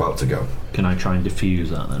where you're about to go. Can I try and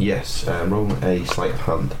diffuse that then? Yes. Roll a sleight of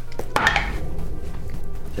hand.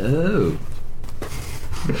 Oh.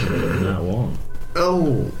 That one.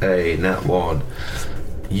 Oh. A nat 1.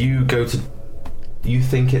 You go to... You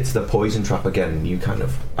think it's the poison trap again. You kind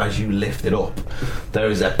of... As you lift it up,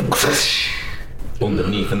 there is a...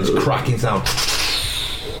 underneath, and this cracking sound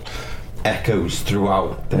echoes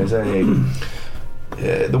throughout. There's a...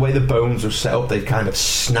 the way the bones are set up, they've kind of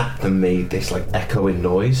snapped and made this like echoing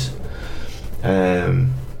noise.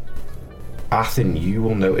 Athen, you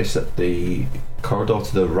will notice that the corridor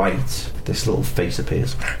to the right, this little face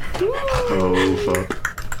appears. Oh, fuck.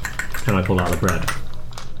 Can I pull out the bread?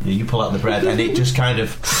 Yeah, you pull out the bread and it just kind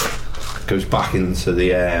of goes back into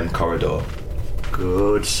the corridor.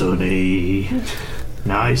 Good, Sonny.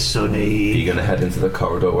 Nice, Sonny. Are you going to head into the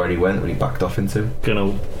corridor where he went, where he backed off into?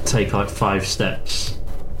 Gonna take like 5 steps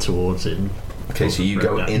towards him. Okay, so you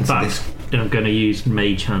go into Back. this... I'm gonna use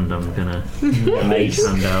mage hand. I'm gonna mage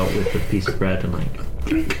hand out with the piece of bread and like.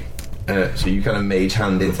 So you kind of mage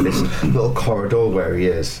hand into this little corridor where he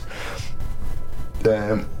is,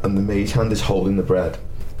 and the mage hand is holding the bread,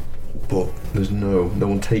 but there's no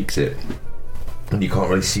one takes it, and you can't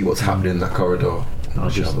really see what's happening in that corridor. I'll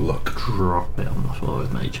Just just have a look. drop it on the floor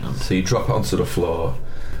with mage hand. So you drop it onto the floor,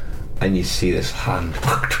 and you see this hand,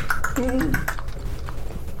 and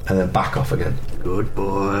then back off again. Good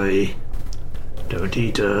boy. Don't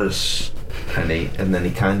eat us. And then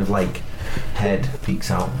he kind of like head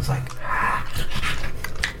peeks out and is like,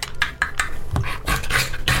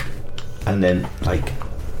 and then like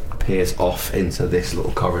peers off into this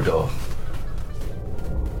little corridor.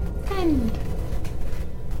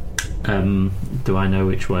 Do I know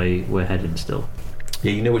which way we're heading still?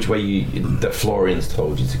 Yeah, you know which way that Florian's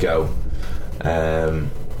told you to go, and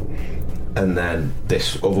then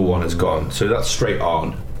this other one has gone. So that's straight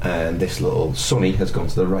on, and this little Sunny has gone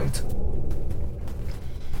to the right.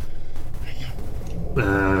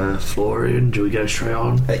 Florian, do we go straight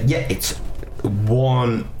on? Yeah, it's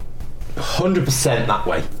 100% that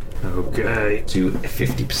way Okay. to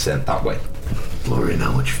 50% that way. Florian,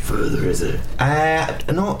 how much further is it?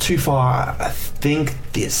 Not too far. I think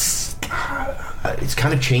this. It's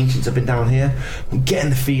kind of changed since I've been down here. I'm getting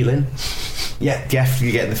the feeling. Yeah,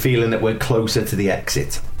 definitely getting the feeling that we're closer to the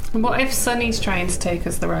exit. What if Sunny's trying to take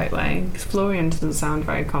us the right way? Because Florian doesn't sound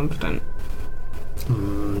very confident.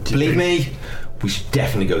 Believe me, we should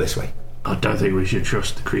definitely go this way. I don't think we should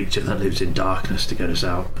trust the creature that lives in darkness to get us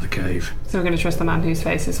out of the cave. So we're going to trust the man whose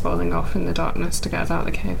face is falling off in the darkness to get us out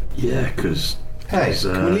of the cave. Yeah, because Hey,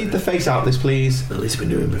 can we leave the face out this, please? At least we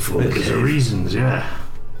knew him before the there's cave. reasons, yeah.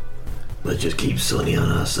 Let's just keep Sonny on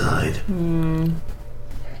our side. In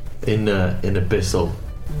Abyssal,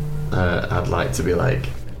 I'd like to be like,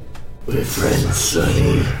 We're friends,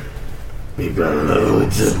 Sonny. We've got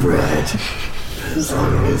loads of bread. As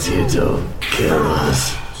long as you don't kill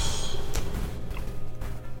us.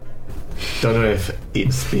 don't know if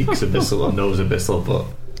it speaks Abyssal or knows Abyssal, but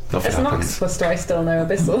nothing As an happens. octopus, do I still know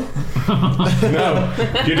Abyssal? No,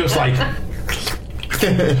 you're just like.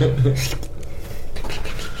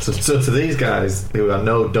 So to these guys who I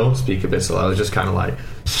know don't speak Abyssal, I was just kind of like,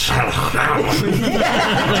 Stalling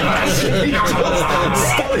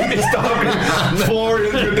this dog,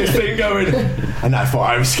 Florian with this thing going, and I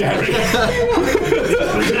thought I was scary. I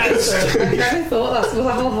kind of thought that's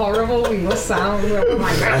what how horrible we must sound. Oh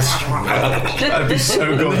my god. That'd be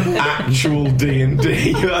so good. Actual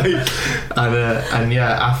D&D. Like, and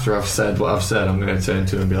yeah, after I've said what I've said, I'm going to turn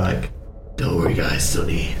to him and be like, Don't worry, guys,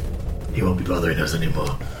 Sonny. He won't be bothering us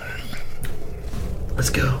anymore. Let's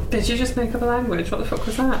go. Did you just make up a language? What the fuck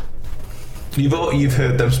was that? You've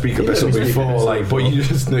heard them speak Abyssal speak before, Abyssal like, but before. you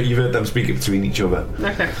just know you've heard them speak between each other.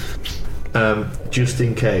 Okay. Just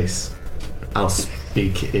in case, I'll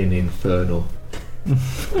speak in Infernal.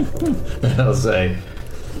 And I'll say,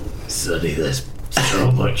 Sonny, there's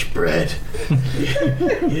so much bread.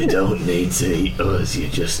 You don't need to eat us, you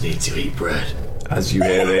just need to eat bread. As you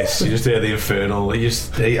hear this, you just hear the Infernal.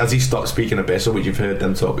 As he stops speaking Abyssal, which you've heard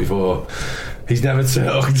them talk before, he's never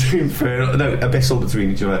talked Infernal. No, Abyssal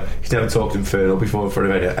between each other. He's never talked Infernal before in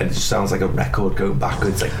front of it, and it just sounds like a record going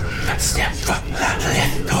backwards, like.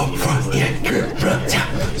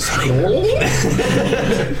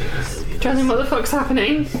 Johnny, what the fuck's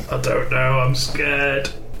happening? I don't know, I'm scared.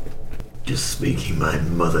 Just speaking my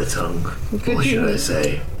mother tongue. Could Or should you- I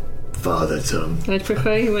say, father tongue. I'd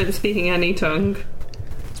prefer you weren't speaking any tongue.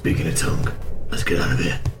 Speaking of tongue, let's get out of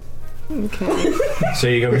here. Okay. So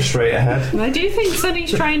you're going straight ahead. I do think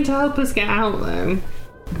Sonny's trying to help us get out, though.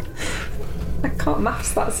 I can't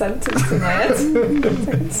maths that sentence in my head.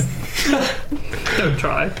 Don't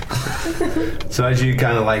try. So as you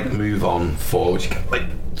kind of like move on forward, you kind of like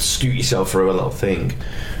scoot yourself through a little thing.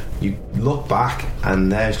 You look back,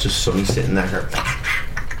 and there's just Sonny sitting there. Going,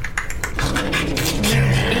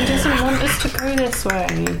 He doesn't want us to go this way.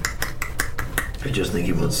 I just think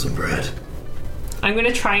he wants some bread. I'm going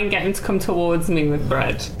to try and get him to come towards me with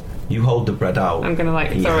bread. You hold the bread out. I'm going to,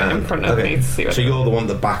 like, in your throw it in hand. front of me to see what So you're the one at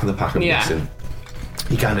the back of the pack, I'm Yeah. guessing.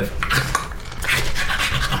 You kind of.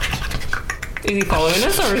 Is he following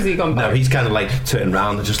us, or has he gone back? No, he's kind of like turned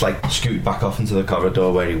around and just like scooted back off into the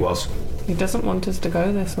corridor where he was. He doesn't want us to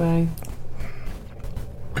go this way.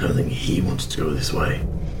 I don't think he wants to go this way.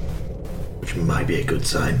 Which might be a good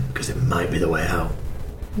sign, because it might be the way out.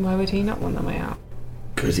 Why would he not want the way out?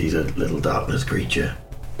 Because he's a little darkness creature.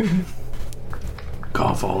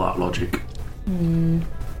 Can't follow that logic.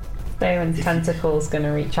 Baron's tentacle's going to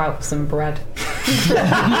reach out for some bread.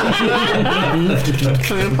 I'm going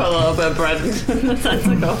to put a little bit of bread in the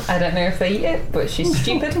tentacle. I don't know if they eat it, but she's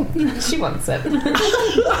stupid. She wants it.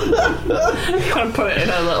 I'll put it in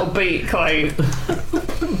a little beak, like...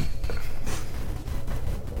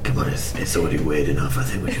 Come on, it's already weird enough. I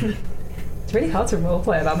think we should. It's really hard to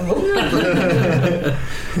roleplay an animal.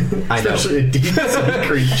 I know. especially a decent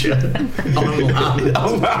creature on land.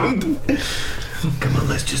 On land. Come on,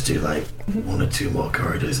 let's just do like one or two more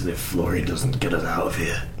corridors, and if Florian doesn't get us out of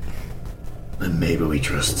here, then maybe we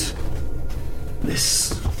trust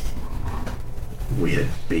this weird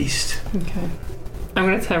beast. Okay. I'm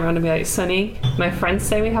going to turn around and be like, Sonny, my friends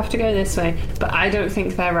say we have to go this way, but I don't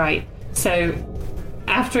think they're right. So,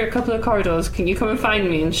 after a couple of corridors, can you come and find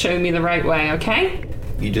me and show me the right way, okay?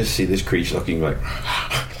 You just see this creature looking like.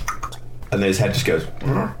 And then his head just goes.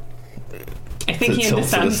 I think he tilts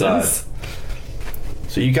to the understands side. us.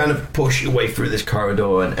 So you kind of push your way through this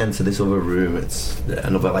corridor and enter this other room. It's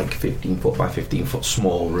another like 15 foot by 15 foot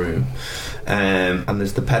small room. And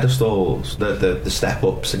there's the pedestals, the step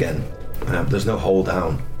ups again. There's no hold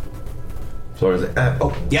down. So he's like,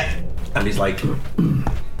 oh, yeah. And he's like,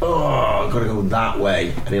 oh, I've got to go that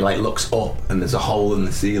way. And he like looks up and there's a hole in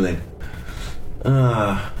the ceiling.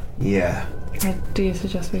 Yeah. Do you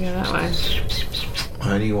suggest we go that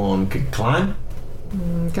way? Anyone could climb?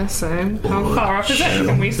 I guess so. How far up is it?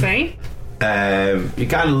 Can we see? You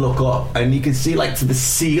kind of look up and you can see like to the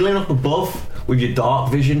ceiling up above with your dark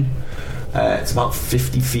vision. It's about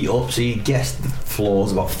 50 feet up, so you guess the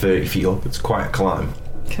floor's about 30 feet up. It's quite a climb.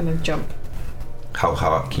 Can I jump? How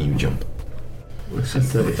up can you jump? We said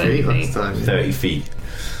 30 30 feet last feet. time. 30 feet.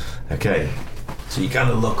 Okay. So you kind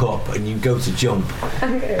of look up and you go to jump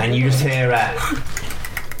and you just hear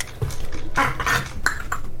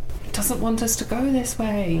He doesn't want us to go this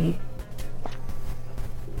way.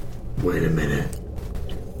 Wait a minute.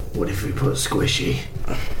 What if we put Squishy,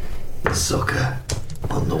 the sucker,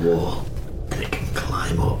 on the wall, and it can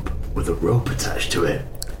climb up with a rope attached to it,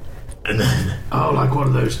 and then Oh, like one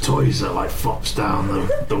of those toys that like flops down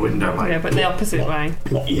the window, like. Yeah, but the opposite way.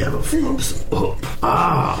 yeah, but flops up.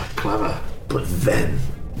 Ah, clever. But then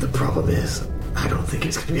the problem is, I don't think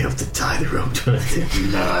it's going to be able to tie the rope to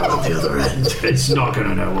anything No, at the other end. it's not going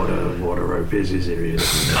to know what a rope is it really?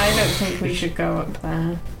 I don't think we should go up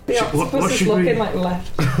there. The What octopus is should we- looking like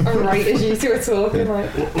left and right as you two are talking. Like,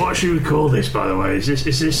 What should we call this, by the way? Is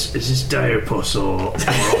this Deopus or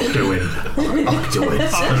Octowin? Octowin.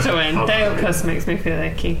 Octowin. Deopus makes me feel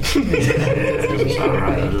icky. It doesn't sound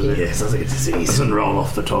right, does it? Yeah, sounds like a disease. Doesn't roll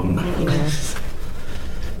off the tongue.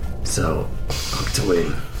 So,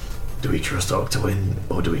 Octowin. Do we trust Octowin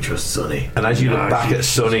or do we trust Sonny? and as you look back at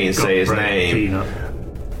Sonny and say his Got name, peanut.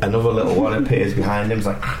 another little one appears behind him. It's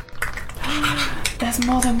like, There's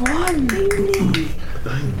more than one.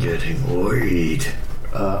 I'm getting worried.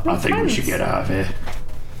 I think we should get out of here.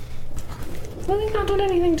 Well, they've not done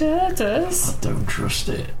anything to hurt us. I don't trust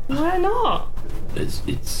it. Why not? It's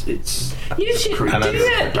You should do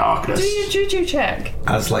creature darkness. Do your juju check.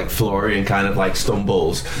 As like Florian kind of like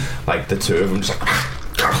stumbles, like the two of them just like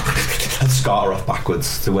and scatter off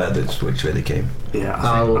backwards to which way they came. Yeah,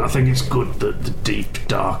 I think it's good that the deep,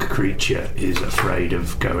 dark creature is afraid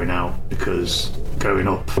of going out, because going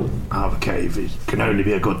up out of a cave can only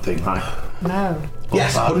be a good thing, right? No.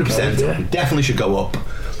 Yes, Up out of a 100%. cave, yeah. Definitely should go up.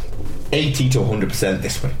 80 to 100%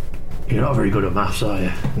 this way. You're not very good at maths, are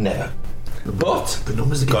you? Never. But The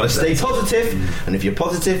numbers are gotta getting stay better. positive, and if you're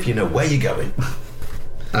positive, you know where you're going.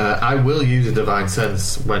 I will use a divine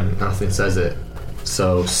sense when Nathan says it.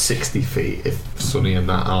 So 60 feet if Sunny and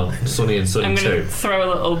that are Sunny and Sunny I'm going to too throw a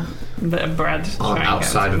little bit of bread. to are try and get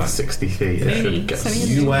outside of them the up. 60 feet. It Mooney, should get Sunny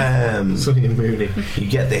and You Sunny and Mooney. you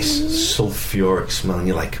get this sulfuric smell, and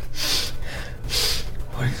you're like,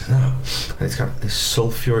 what is that? And it's got this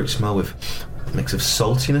sulfuric smell with a mix of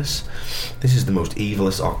saltiness. This is the most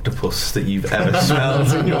evilest octopus that you've ever smelled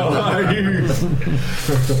in your life.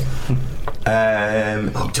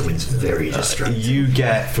 Octowin's very distracting. You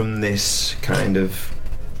get from this kind of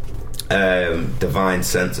divine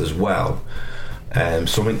sense as well,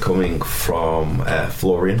 something coming from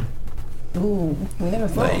Florian, Ooh, we never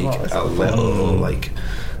thought like about this. a little like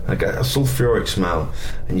a sulfuric smell,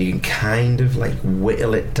 and you can kind of like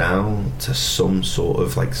whittle it down to some sort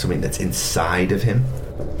of like something that's inside of him.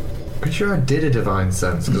 Pretty sure I did a divine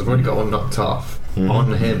sense because I've already got one knocked off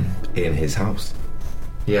on him. In his house.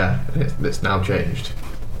 Yeah, it's now changed.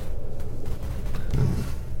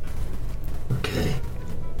 Okay.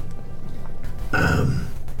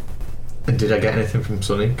 And did I get anything from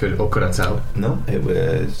Sunny? Could I tell? No, it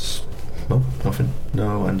was nothing.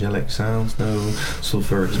 No angelic sounds, no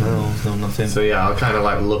sulfuric smells, no nothing. So yeah, I'll kind of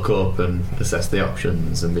like look up and assess the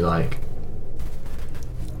options and be like,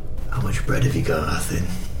 How much bread have you got, Athen?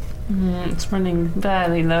 It's running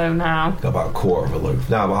fairly low now. Got about a quarter of a loaf.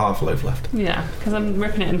 No, about half a loaf left. Yeah, because I'm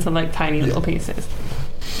ripping it into like tiny little pieces.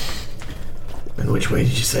 And which way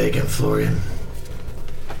did you say again, Florian?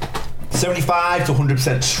 75 to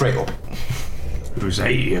 100% straight up. It was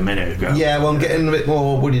 80 a minute ago. Yeah, well, I'm getting a bit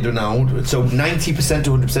more worried now. So 90% to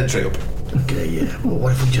 100% straight up. Okay, yeah. Well,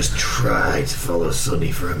 what if we just try to follow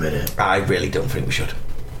Sunny for a minute? I really don't think we should.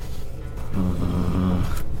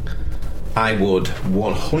 I would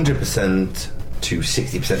 100% to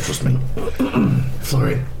 60% trust me.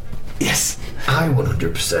 Florian, Yes. I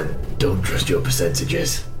 100% don't trust your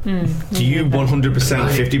percentages. Do you 100%,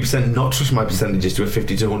 50% not trust my percentages to a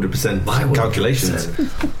 50 to 100% My 100% calculations?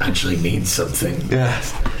 actually means something.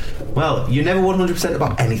 Yes. Well, you're never 100%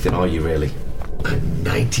 about anything, are you really? I'm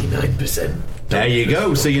 99%. There you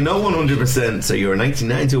go. So you're not 100%. So you're a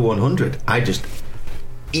 99 to 100. I just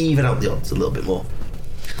even out the odds a little bit more.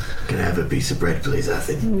 Can I have a piece of bread, please,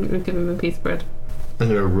 Athen? We'll give him a piece of bread. I'm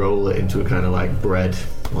gonna roll it into a kind of like bread,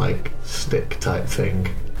 like stick type thing,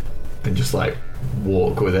 and just like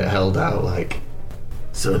walk with it held out, like.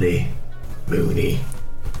 Sunny, Mooney,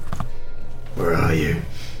 where are you?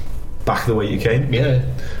 Back the way you came. Yeah.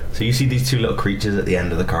 So you see these two little creatures at the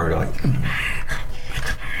end of the corridor, like,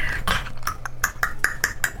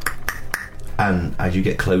 and as you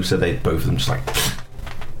get closer, they both of them just like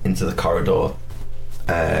into the corridor.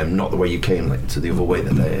 Not the way you came, like to the other way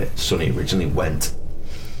that Sunny originally went.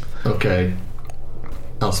 Okay.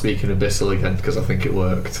 I'll speak in Abyssal again because I think it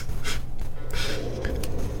worked.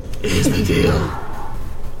 Here's the deal.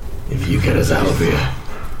 If you get us out of here,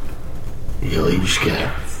 you'll each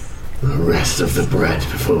get the rest of the bread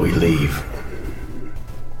before we leave.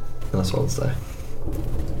 That's what I'll say.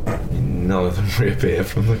 None of them reappear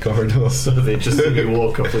from the corridor. So they just see me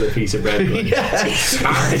walk up with a piece of bread. Going,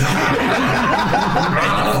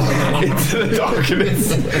 Into the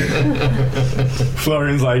darkness.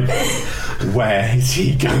 Florian's like, where is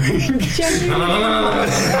he going?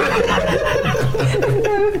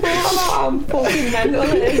 I'm fucking mental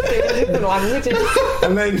in different languages.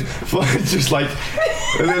 And then Florian's just like,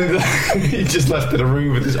 and then he just left in a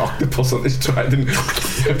room with this octopus on this trident.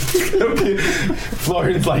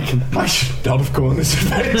 Florian's like, I should not have gone on this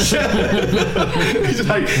adventure. He's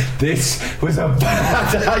like, this was a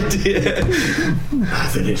bad idea.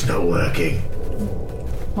 Athen, it's not working.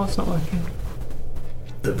 What's not working?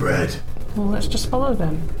 The bread. Well, let's just follow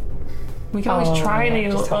them. We can always try the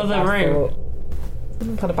other route.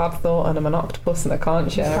 I've had a bad thought and I'm an octopus and I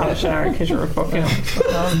can't share Can't it. share it because you're a fucking But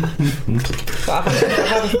I've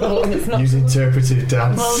had a thought and it's not. use interpretive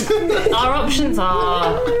dance. Well, our options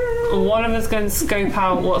are one of us going to scope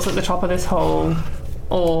out what's at the top of this hole,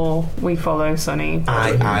 or we follow Sunny.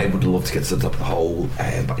 I would love to get to the top of the hole,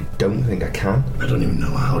 but I don't think I can. I don't even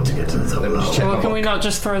know how to get to the top of the Let me hole. check. Well, can we not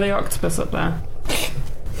just throw the octopus up there?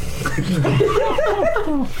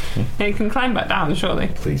 Yeah, you can climb back down, surely.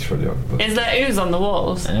 Please throw the octopus. Is there ooze on the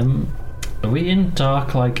walls? Are we in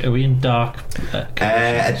dark?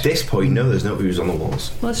 At this point, no, there's no ooze on the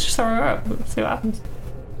walls. Let's just throw her up, see what happens.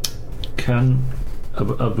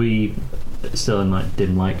 Are we still in like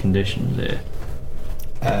dim light conditions here?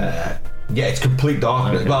 Yeah, it's complete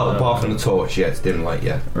darkness. Okay, well, apart okay. from the torch, yeah, it's dim light,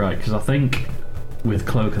 yeah. Right, because I think with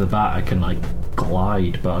Cloak of the Bat I can like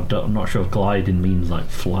glide, but I'm not sure if gliding means like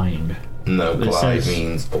flying. No, It glide says-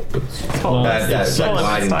 means upwards. Well, Yeah, it it's like says-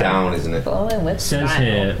 gliding down, isn't it? Falling with It says style.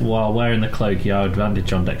 here, while wearing the cloak, you have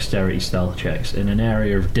advantage on dexterity stealth checks. In an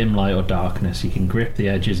area of dim light or darkness, you can grip the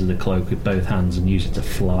edges of the cloak with both hands and use it to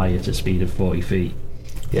fly at a speed of 40 feet.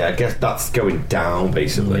 Yeah, I guess that's going down,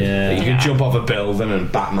 basically. Yeah. You can jump off a building and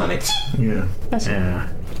Batman it. Yeah. Yeah.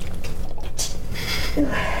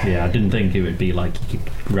 Yeah, I didn't think it would be like you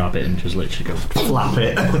could grab it and just literally go flap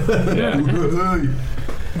it.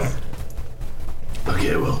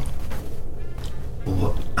 Okay, well,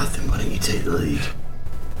 I think why don't you take the lead?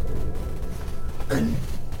 And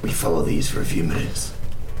we follow these for a few minutes.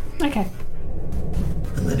 Okay.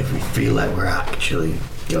 And then if we feel like we're actually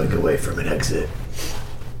going away from an exit,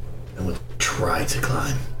 then we'll try to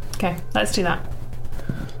climb. Okay, let's do that.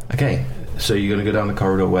 Okay, so you're going to go down the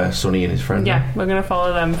corridor where Sonny and his friend are? Yeah, we're going to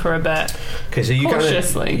follow them for a bit. Okay, so you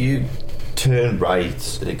Cautiously. you turn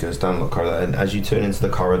right, it goes down the corridor, and as you turn into the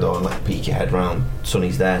corridor and like peek your head round,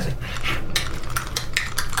 Sonny's there. It's like,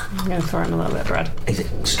 I'm going to throw him a little bit of bread. he's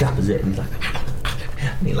like, scatters it, and he's like,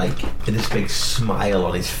 and he like, with this big smile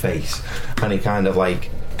on his face, and he kind of like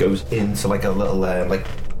goes into like a little, like,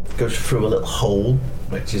 goes through a little hole,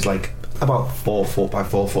 which is like about 4 foot by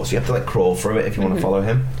 4 foot, so you have to like crawl through it if you want to follow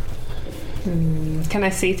him. Can I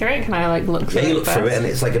see through it? Can I like look through Yeah, it you look through it, first? and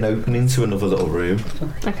it's like an opening to another little room.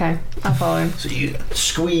 Okay, I'll follow him. So you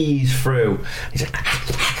squeeze through. He's like,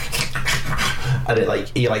 and it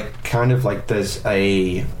like you like kind of like there's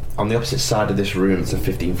a on the opposite side of this room. It's a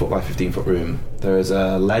 15 foot by 15 foot room. There is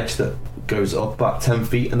a ledge that goes up about 10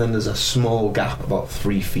 feet, and then there's a small gap about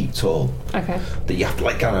 3 feet tall Okay. that you have to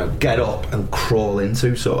like kind of get up and crawl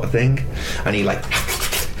into, sort of thing. And he like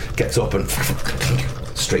gets up and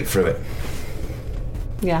straight through it.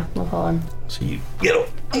 Yeah, I'll follow him. So you get up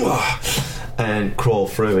and crawl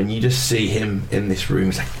through, and you just see him in this room.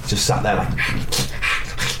 He's like just sat there like.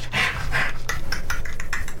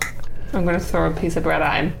 I'm going to throw a piece of bread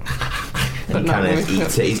at him. But He not kind of really.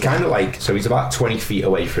 eats it. He's kind of like, so he's about 20 feet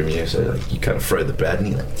away from you. So like you kind of throw the bread, and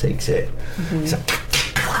he like takes it. He's like,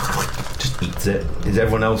 just eats it. Is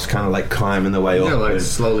everyone else kind of like climbing the way up? Yeah, like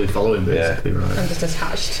slowly following, basically, I'm right? just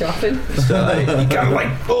attached to him. So like, you kind of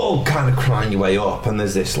like, kind of climb your way up, and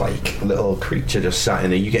there's this like little creature just sat in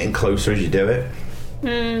there. You getting closer as you do it?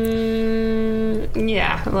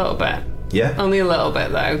 Yeah, a little bit. Yeah. Only a little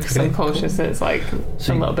bit though, because Okay, I'm cautious it's like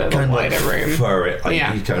So a little bit of a kind wider like room. throw it, like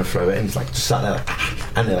Yeah. you kind of throw it, and he's like just sat there, like,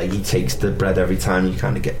 and then like he takes the bread every time you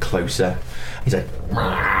kind of get closer. He's like,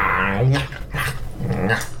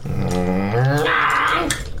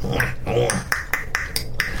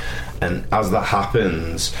 and as that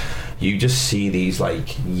happens, you just see these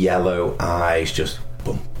like yellow eyes just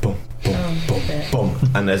boom, boom, boom, boom,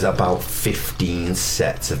 boom, and there's about 15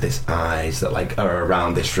 sets of this eyes that like are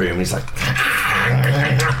around this room. He's like,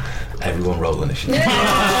 everyone roll initiative. We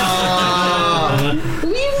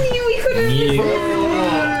couldn't.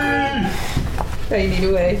 Oh, you need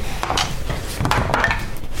a way.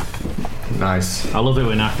 Nice. I love it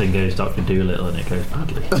when acting goes Dr. Dolittle and it goes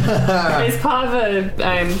badly. It's part of a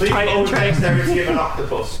Triton trait. of an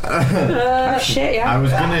octopus. Shit, yeah. I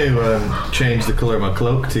was going to change the colour of my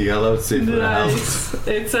cloak to yellow to see if it would help. Nice.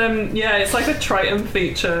 It's it's like a Triton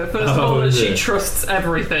feature. First of all, that is she it? trusts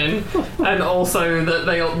everything, and also that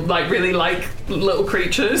they like really like little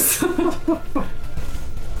creatures.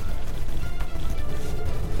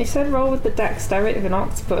 You said roll with the dexterity of an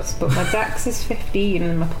octopus, but my dex is 15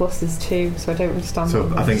 and my plus is 2, so I don't understand.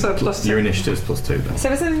 So I think So plus your 2. initiative's +2 then. So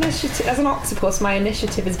as an octopus, my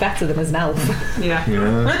initiative is better than as an elf. Yeah.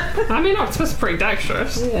 Yeah. I mean, octopus is pretty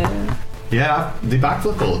dexterous. Yeah. Yeah, they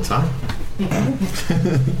backflip all the time.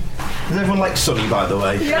 Does everyone like Sonny, by the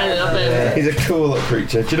way? I love it. He's a cool little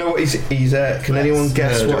creature. Do you know what he's can anyone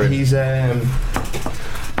guess what murdering. he's and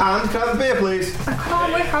can I have a beer, please? I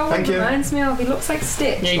can't work out what Thank he you. reminds me of. He looks like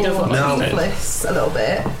Stitch. Yeah, he does or look like Toothless a little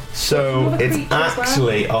bit. So Another it's creature as well.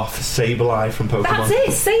 actually off Sableye from Pokemon. That's it,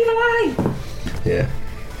 Sableye! Yeah.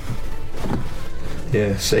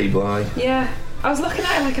 Yeah, Sableye. Yeah. I was looking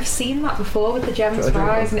at it like I've seen that before with the gems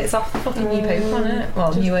fries, and it's off the fucking new poop on it.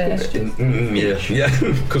 Well, newish. Yeah,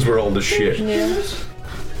 because we're old as shit. Yeah.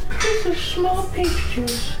 Small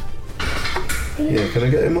pictures. Yeah, can I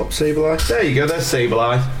get him up, Sableye? There you go, there's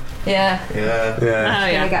Sableye. Yeah. Yeah. Oh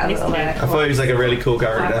yeah, Get a he's little cute. bit. I thought he was like a really cool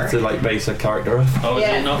character to like base a character off. Oh, is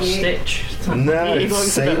Yeah, it not you- Stitch? No, He it's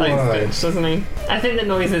looks a bit like Sableye. Stitch, doesn't he? I think the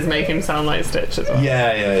noises make him sound like Stitch as well.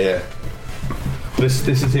 Yeah. This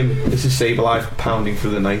is him. This is Sableye pounding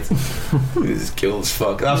through the night. This is cool as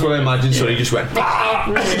fuck. That's what I imagined. So he just went. "Ah!"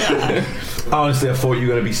 Honestly, I thought you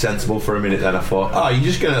were going to be sensible for a minute. Then I thought, oh, you're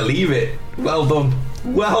just going to leave it. Well done,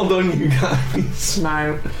 you guys.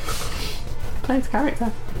 No. Play his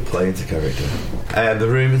character. Play into character. The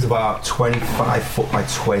room is about 25 foot by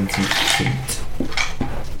 20 feet.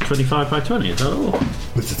 25 by 20, is that all?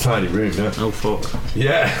 It's a tiny room, yeah. Oh, fuck.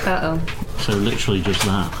 Yeah. Uh-oh. So literally just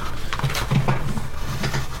that.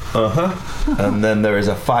 And then there is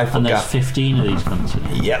a 5 foot And there's gap. 15 of these guns in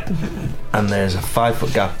here. Yep. And there's a 5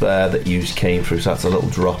 foot gap there that you came through, so that's a little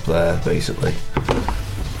drop there, basically.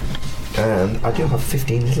 And I do have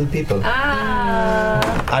 15 little people.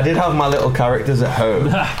 I did have my little characters at home,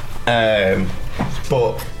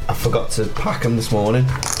 but I forgot to pack them this morning.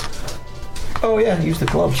 Oh yeah, use the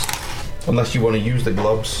gloves. Unless you want to use the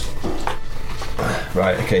gloves.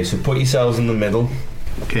 Right, okay, so put yourselves in the middle.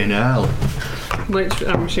 Okay, now. Which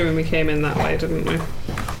I'm assuming we came in that way, didn't we?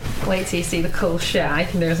 Wait till you see the cool shit I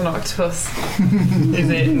can do as an octopus. Is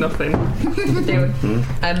it nothing? Do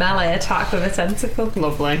a melee attack with a tentacle.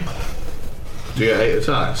 Lovely. Do you get 8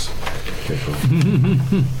 attacks?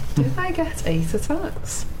 Did I get 8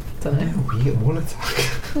 attacks? Don't know. Oh, you get 1 attack.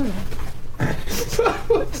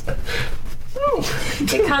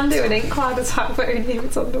 It can do an ink-clad attack, but only if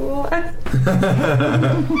it's underwater.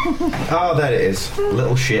 Oh, there it is.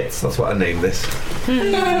 Little shits, that's what I named this.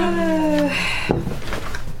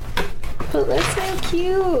 But they're so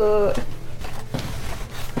cute.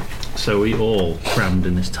 So we all crammed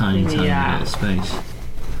in this tiny Yeah. little space.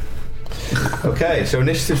 Okay, so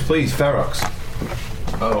initiatives please, Ferox.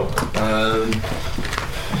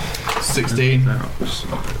 16.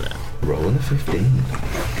 Rolling a 15.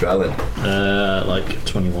 Drellin. Like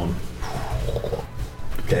 21.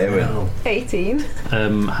 Darren. 18. How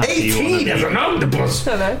do you wanna 18 as an octopus!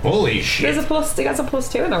 I don't know. Holy There's shit. a plus, it gets a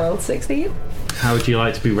 +2 and I rolled 16. How would you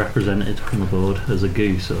like to be represented on the board? As a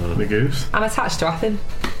goose or? The goose. I'm attached to Athen.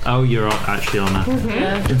 Oh, you're actually on that.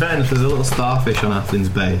 In fairness, there's a little starfish on Athens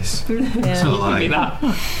base. Yeah. So, Be like, that.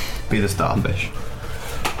 be the starfish.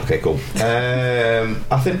 Okay, cool.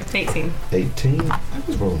 I think 18. 18. I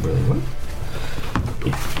was rolling really well.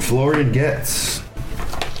 Florian gets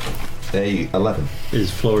a 11. Is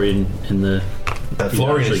Florian in the?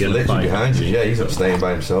 Florian actually is gonna literally fight, behind you. isn't he? Yeah, he's not staying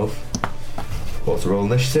by himself. What's the roll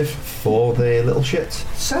initiative for the little shits?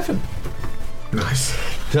 7. Nice.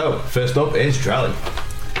 So, first up is Drellin.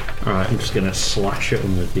 All right, I'm just gonna slash it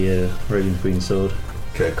with the Raven Queen sword.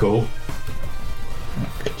 Okay, cool.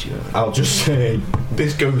 I'll just say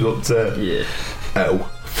this goes up to Yeah. O.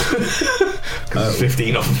 Because it's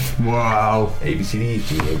 15 off. Wow. A, B, C, D, E, F,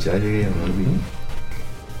 G, H, I, J, K, L, M, N,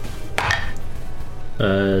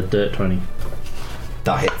 O, P. Dirt 20.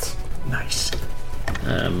 That hits. Nice.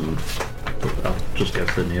 I'll just go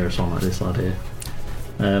for the nearest one like this lad here.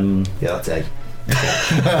 Yeah, that's A.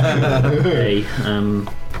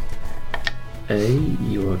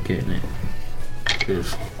 You are getting it.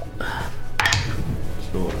 With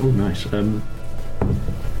oh, nice.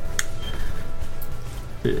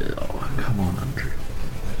 Oh, come on, Andrew.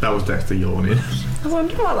 That was Dexter yawning. I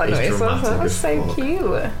wonder what that It's noise was. dramatic That was as so fuck.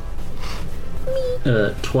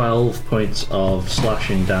 cute. 12 points of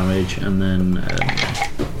slashing damage, and then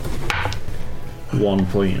 1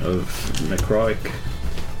 point of necrotic.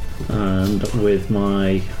 And with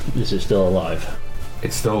my, is it still alive?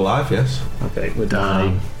 It's still alive, yes. Okay, with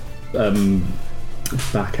my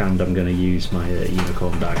backhand, I'm going to use my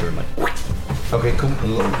unicorn dagger. And Okay, cool. A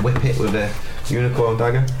little whip hit with a unicorn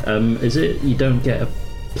dagger. is it you don't get a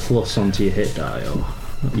plus onto your hit die, or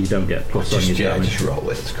you don't get a plus on your damage? Just roll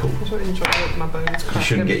it. It's cool. I don't enjoy my bones crack. You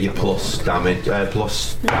shouldn't get your every time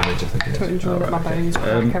plus damage. I think I it don't is. enjoy my bones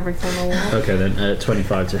crack every time I walk. Okay, then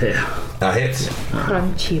 25 to hit, That hits.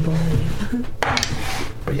 Crunchy boy.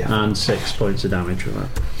 But yeah, and 6 points of damage from that.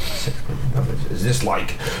 6 points of damage. Is this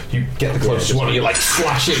like you get the closest one and you like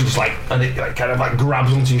slash it and just like, and it like, kind of like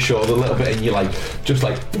grabs onto your shoulder a little bit and you like just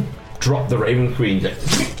like drop the Raven Queen, like,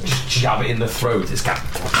 just jab it in the throat. It's kind of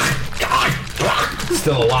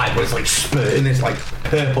still alive, but it's like spurting this like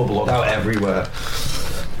purple blood out everywhere.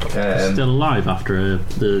 Still alive after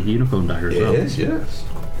the unicorn dagger as It well. is, yes.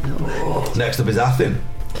 Next up is Athen.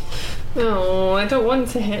 Oh, I don't want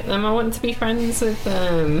to hit them. I want to be friends with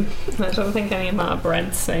them. I don't think any amount of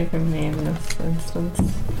bread's saving me in this instance.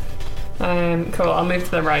 Cool, I'll move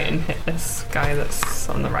to the right and hit this guy that's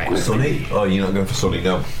on the right. Sunny? Oh, you're not going for Sunny,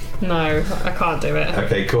 no. No, I can't do it.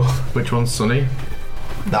 Okay, cool. Which one's Sunny?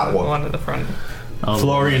 That one. One at the front. Oh,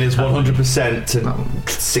 Florian is 100% to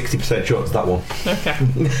 60% sure it's that one. Okay.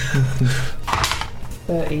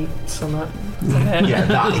 30 something. Yeah,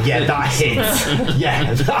 that hits.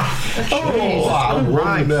 Yeah, that. Oh,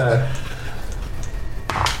 right there.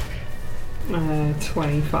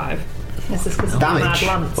 25. Is this because of the Damage.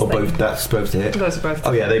 mad lance Or thing? both, that's supposed to hit. Those are both.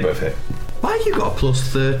 Oh, yeah, they both hit. Why have you got a plus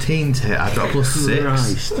 13 to hit? I've got a plus 6.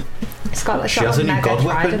 Christ. It's got like She that has a new mega god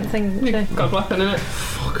weapon. trident thing. God weapon in it.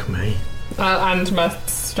 Fuck me. And my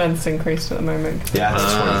strength's increased at the moment. Yeah,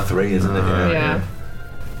 it's 23, isn't it? Yeah.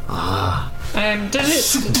 Does it?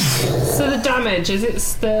 So the damage, is it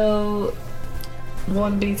still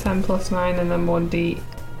 1d10 plus 9 and then 1d8?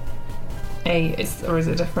 Or is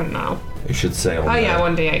it different now? You should say on Oh there. yeah,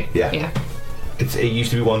 1d8. Yeah. It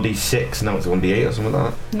used to be 1d6, now it's 1d8 or something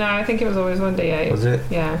like No, I think it was always 1d8. that. Was it?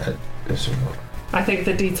 Yeah. Somewhat. I think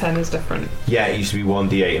the d10 is different. Yeah, it used to be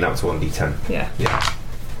 1d8 and now it's 1d10. Yeah. Yeah.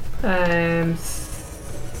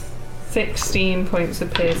 16 points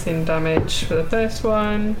of piercing damage for the first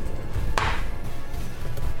one.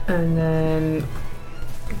 And then...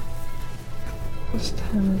 What's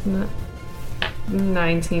 10, isn't it?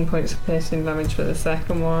 19 points of piercing damage for the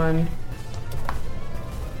second one.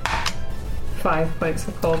 5 points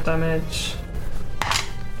of cold damage.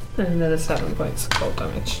 And another 7 points of cold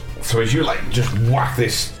damage. So as you like just whack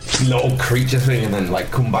this little creature thing and then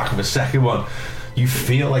like come back with a second one, you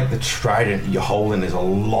feel like the trident you're holding is a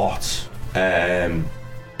lot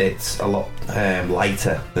it's a lot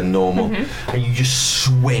lighter than normal, and you just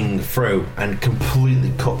swing through and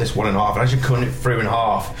completely cut this one in half, and as you're cutting it through in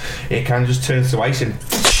half it kind of just turns to ice and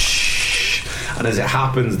as it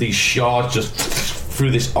happens these shards just through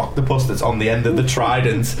this octopus that's on the end of the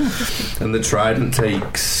trident, and the trident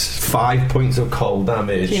takes 5 points of cold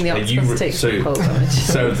damage. The and octopus takes so, cold damage.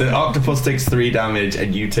 so the octopus takes 3 damage,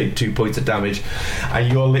 and you take 2 points of damage,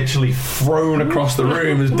 and you're literally thrown across the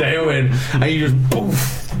room as Daewin, and you just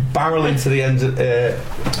poof, barrel into the end.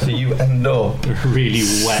 So you end up really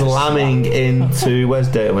wet. slamming into. Where's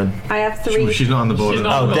Daewin? I have 3. She's not on the board. She's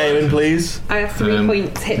not- Oh, Daewin, please. I have 3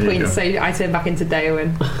 hit there you points, so I turn back into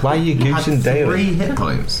Daewin. Why are you goosing Daewin? 3 hit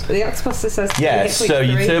points. The octopus says Yeah, hit points so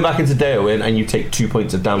you 3. turn back into Daewin and you take 2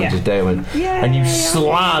 points of damage Yeah. as Daewin. Yeah, And you yeah,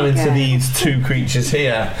 slam okay, into yeah. these 2 creatures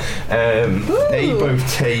here. They both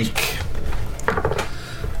take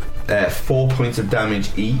 4 points of damage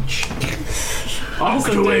each.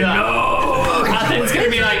 Doesn't do that. Athen's gonna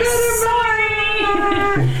be like,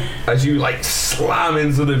 sorry! As you like slam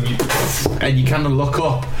into them, and you kind of look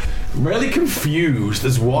up, really confused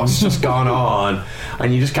as what's just gone on,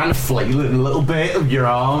 and you just kind of flailing a little bit of your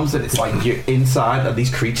arms, and it's like you're inside, and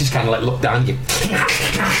these creatures kind of like look down. You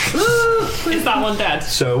Is that one dead?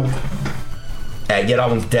 so. Yeah, that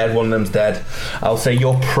one's dead. One of them's dead. I'll say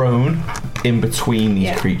you're prone in between these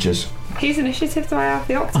Yeah. creatures. Whose initiative do I have?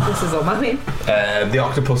 The octopus's on mine. The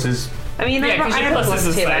octopuses. I mean, Yeah, 'cause I your have a plus plus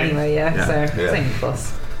is the 2 same. anyway, so Yeah. same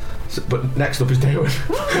plus. But next up is Daewin.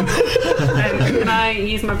 Can I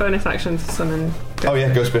use my bonus action to summon? Oh yeah,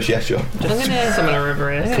 Ghost Fish, yes, sure. I'm gonna, Summon a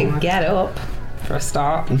river I'm gonna get up for a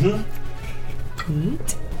start. You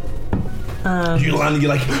land and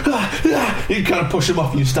you're like, you kind of push them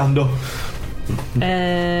off and you stand up.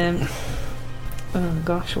 Oh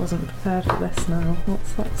gosh, I wasn't prepared for this now.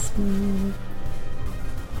 What's that smell?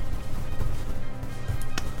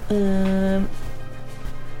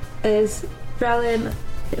 Is Drellin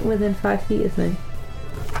within 5 feet of me?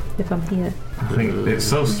 If I'm here. I think it's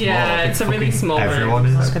so small. Yeah, I think it's a really fucking small room. Everyone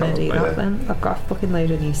is. I'm just gonna do probably that then. I've got a fucking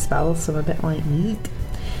load of new spells, so I'm a bit like neat.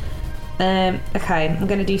 Okay, I'm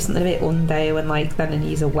gonna do something a bit undeo and like then and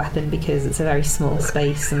use a weapon because it's a very small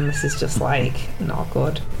space and this is just like not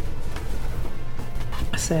good.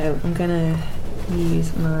 So I'm gonna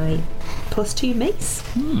use my +2 mace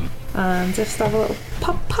and just have a little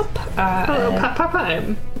pop. A little pop at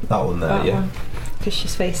him. That one there, That yeah. one, because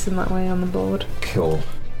she's facing that way on the board. Cool.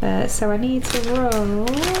 So I need to roll.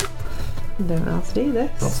 I don't know how to do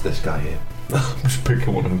this. That's this guy here. I'm just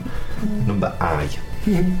picking one of them. Number I.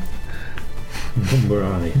 Number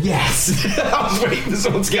I. Yes! I was waiting for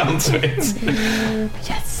someone to get onto it.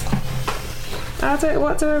 Yes.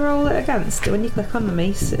 What do I roll it against? When you click on the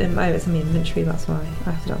mace, it's in my inventory, that's why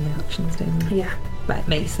I have to do it on the actions, don't I? Yeah. Right,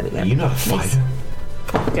 mace, there we go. You're not a Mace. fighter.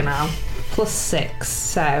 Fucking hell. +6,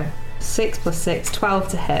 so 6 + 6, 12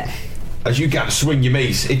 to hit. As you get to swing your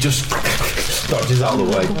mace, it just dodges out of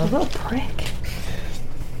the way. Oh, what a prick.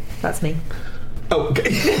 That's me. Oh, okay.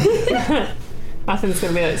 Athens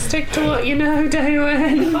going to be like, stick to what you know,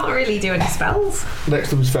 Daywin. I can't really do any spells.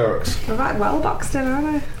 Next up is Ferox. I'm like well boxed in, aren't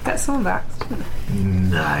I? Get someone back.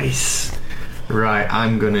 Nice. Right,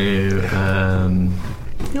 I'm going to...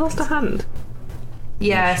 You lost a hand.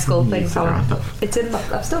 Yeah, skull thing's on. It's in.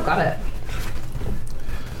 I've still got it.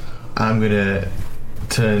 I'm going to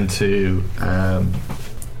turn to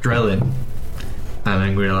Drellin, and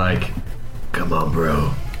I'm going to like, come on,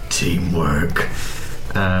 bro, teamwork.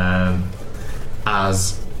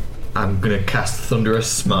 As I'm going to cast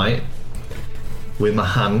Thunderous Smite with my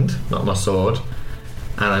hand, not my sword,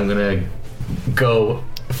 and I'm going to go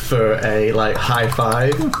for a like high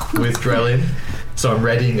five with Drellin. So I'm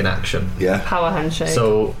readying an action. Yeah. Power handshake.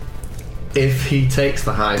 So if he takes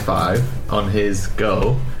the high five on his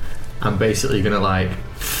go, I'm basically going to like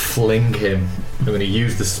fling him. I'm going to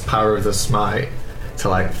use the power of the smite to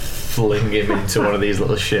like fling him into one of these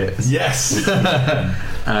little shits. Yes.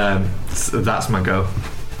 So that's my go.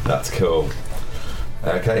 That's cool.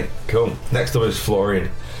 Okay, cool. Next up is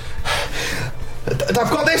Florian. I've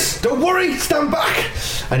got this. Don't worry. Stand back.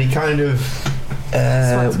 And he kind of.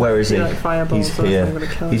 Where is he? Like fireballs, He's so I'm here. gonna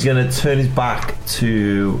kill him. He's going to turn his back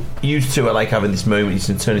to you two. Are like having this moment. He's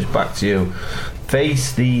going to turn his back to you.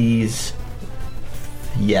 Face these.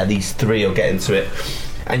 Yeah, these three will get into it,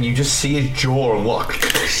 and you just see his jaw unlock,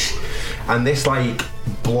 and this like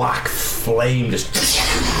black flame just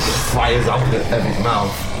fires out of his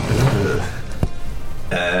mouth.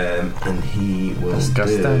 And he will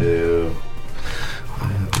do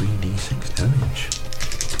 3d6 damage.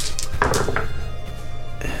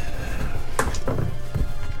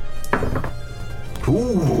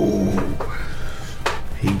 Ooh.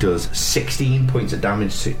 He does 16 points of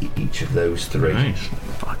damage to each of those three. Nice.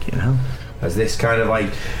 Fucking hell. As this kind of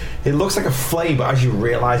like, it looks like a flame, but as you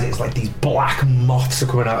realise, it's like these black moths are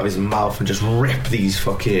coming out of his mouth and just rip these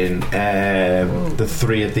fucking the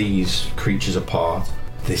three of these creatures apart.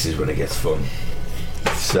 This is when it gets fun.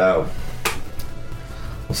 So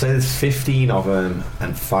we'll say there's 15 of them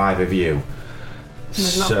and 5 of you.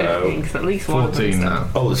 There's not 15, 'cause at least one of 14 them's now.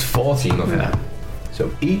 Oh, there's 14 of them. Yeah.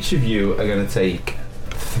 So each of you are going to take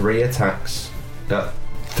 3 attacks.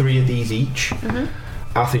 3 of these each.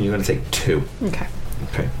 I think you're going to take 2. Okay.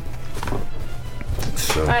 Okay.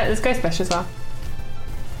 So, Alright, let's go special as well.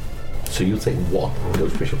 so you'll take 1.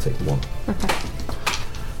 Ghostfish will take 1. Okay.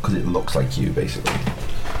 Because it looks like you, basically.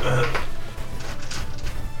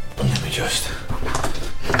 Let me just.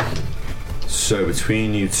 So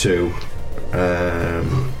between you two,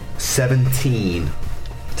 17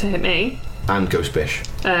 To hit me, and Ghostfish.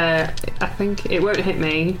 I think it won't hit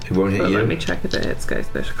me. It won't hit But you. let me check if it hits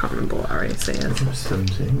Ghostfish. I can't remember what our AC is.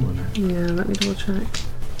 17, wasn't it? Yeah, let me double check.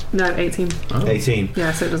 No, 18. 18.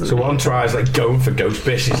 Yeah, so it doesn't. So hit. one tries like going for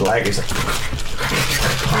Ghostfish's leg. It's like.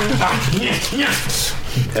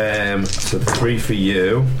 So 3 for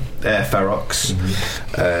you, Ferox.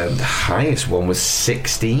 The highest one was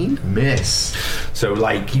 16. Miss. So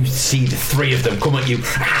like you see the 3 of them come at you,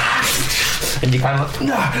 and you kind of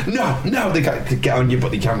like no. They get on you,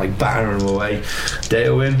 but they can't like batter them away.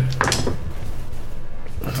 Daewin.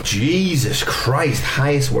 Jesus Christ!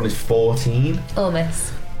 Highest one is 14. Oh,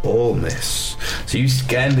 miss. All miss. So you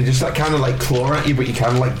again, they just like kind of like claw at you, but you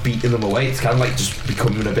kind of like beating them away. It's kind of like just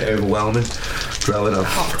becoming a bit overwhelming. Drilling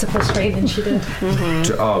off. Octopus raven she did.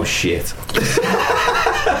 Oh shit.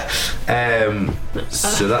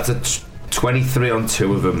 So that's a 23 on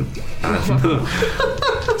 2 of them.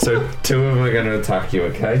 So 2 of them are going to attack you.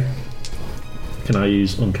 Okay. Can I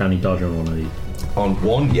use Uncanny Dodge on one of these? On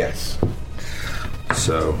 1, yes.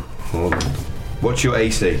 So hold on. What's your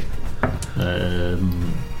AC?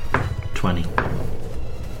 20.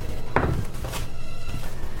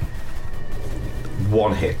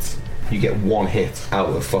 1 hit. You get 1 hit out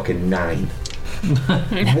of fucking 9.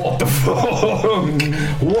 What the fuck?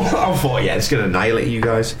 What? I thought, yeah, it's gonna annihilate you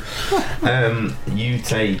guys. You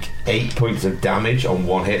take 8 points of damage on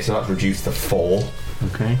 1 hit, so that's reduced to 4.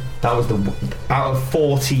 Okay. That was out of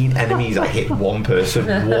 14 enemies, I hit 1 person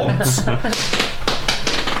once.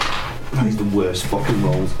 That is the worst fucking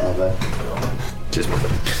rolls ever. Just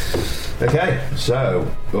okay, so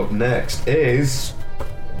up next is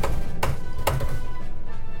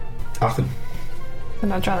Athen. I'm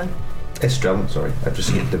not drawing. It's Drellin, sorry. I've just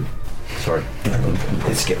skipped him. Sorry.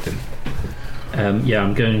 It skipped him. Yeah,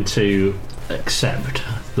 I'm going to accept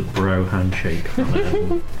the bro handshake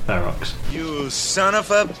from Ferox. You son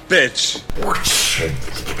of a bitch!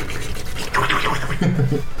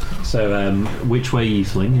 So, which way are you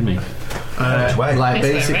flinging me? Which way? Like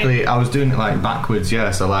This way, basically, I was doing it like backwards,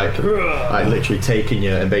 yeah. So like literally taking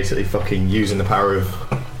you and basically fucking using the power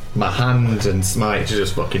of my hand and smite to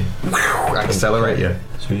just fucking accelerate you.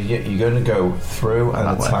 So you're going to go through and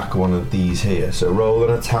That way. attack one of these here. So roll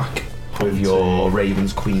an attack with your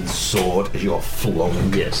Raven's Queen's sword as you're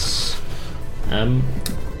flung. Yes.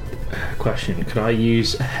 Question: could I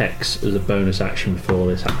use Hex as a bonus action before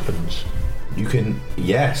this happens? You can,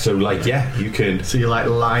 yeah. So like, yeah, you can. So you like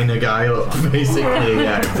line a guy up, basically.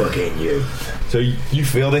 Yeah, fucking you. So you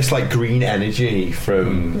feel this like green energy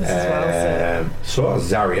from sort of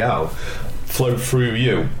Zariel flow through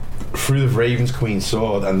you, through the Raven's Queen's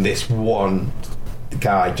sword, and this one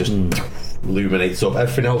guy just illuminates up.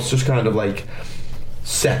 Everything else just kind of like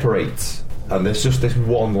separates, and there's just this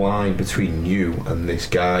one line between you and this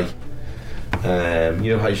guy.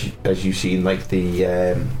 You know, as you've seen like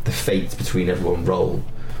the fate between everyone roll.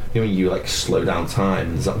 You know, when you like slow down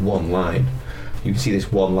time, there's that one line. You can see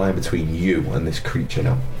this one line between you and this creature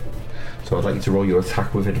now. So I'd like you to roll your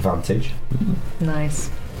attack with advantage.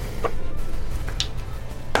 Nice.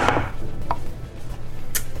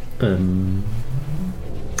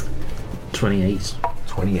 28.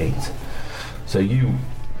 28. So you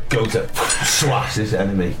go to slash this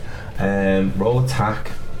enemy. Roll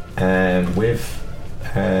attack with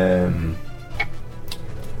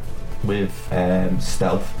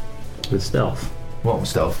stealth. With stealth. What was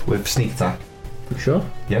stealth? With sneak attack. You sure?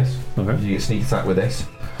 Yes. Okay. You get sneak attack with this.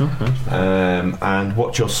 Okay. And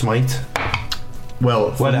what's your smite?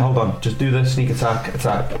 Well, Wait, hold on. Just do the sneak attack,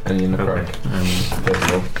 and you're necrotic. First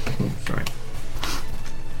of all. Sorry.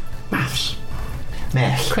 Maths.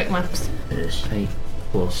 Mess. Quick maths. Is 8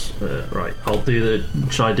 plus. Right. I'll do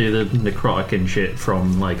the. Shall I do the necrotic and shit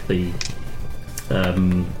from like the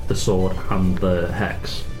sword and the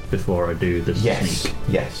hex before I do the Yes. sneak?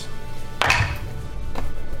 Yes.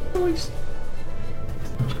 Nice.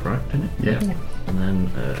 That's correct, isn't it? yeah.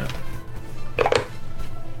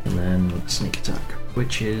 And then sneak attack,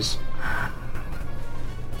 which is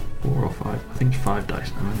 4 or 5. I think it's 5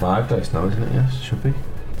 dice now. 5 dice now, isn't it? Yes, should be. It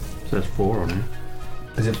says 4 on it.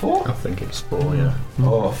 Is it 4? I think it's 4, yeah.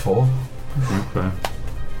 Oh, 4. Okay.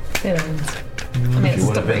 Feelings. If you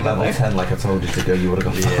would have been level 10 like I told you to go, you would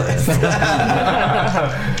have got 5.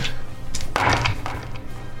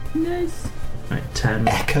 Nice. Right, 10,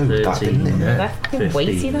 Echoed 13, that, didn't it? Yeah. That's fucking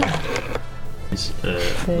weighty though. That is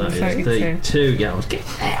 32. 32. Yeah, I was getting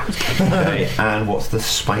there. Okay, and what's the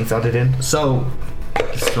smite added in? So,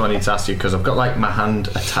 this is what I need to ask you, because I've got like my hand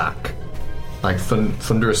attack. Like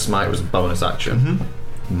Thunderous Smite was a bonus action.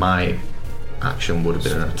 My action would have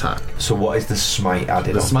been an attack. So what is the smite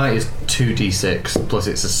added The on? smite is 2d6 plus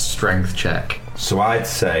it's a strength check. So I'd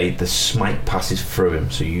say the smite passes through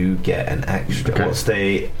him, so you get an extra. Okay. What's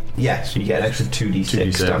the? Yeah, so you get an extra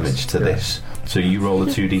 2d6 damage to this. So you roll a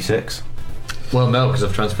 2d6. Well, no, because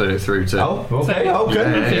I've transferred it through to. Oh, okay. So- Okay,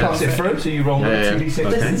 Yeah, you yeah, pass it through, so you roll a Yeah, yeah. 2d6.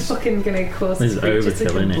 Okay. This is fucking gonna cause This this is creature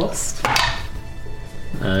to overkill, innit? combust.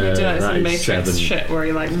 You do like that some is Matrix 7. shit where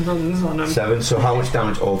he like runs on him. 7. So how much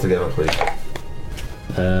damage altogether, please?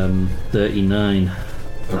 39.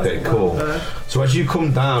 Okay, cool. So as you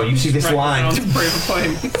come down, you see this line To prove a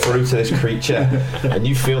point. through to this creature, and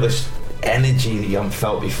you feel this energy that you haven't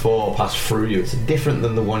felt before pass through you. It's different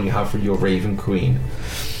than the one you have from your Raven Queen.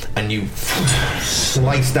 And you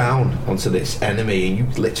slice down onto this enemy, and you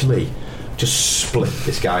literally just split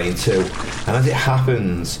this guy in two. And as it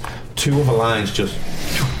happens, 2 other lines just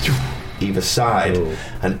either side, Oh.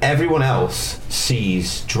 and everyone else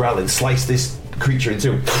sees Drellin slice this creature in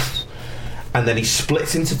two. And then he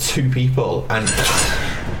splits into 2 people and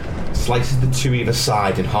slices the 2 either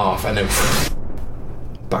side in half, and then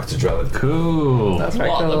back to Drellin. Cool. That's very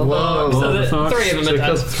What the cool. fuck? So the 3 of them So are we've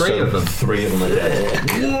got dead. 3 of them. 3 of them are dead.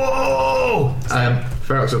 Whoa!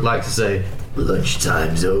 Ferox would like to say,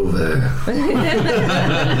 lunchtime's over.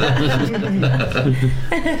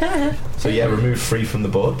 So yeah, remove 3 from the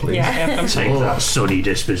board, please. Yeah. Take that sunny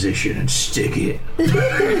disposition and stick it.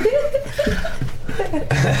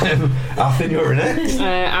 Arthur, you're in it.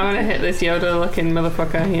 I'm gonna hit this Yoda looking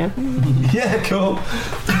motherfucker here. Yeah, cool.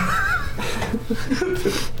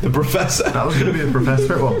 The professor. That was going to be the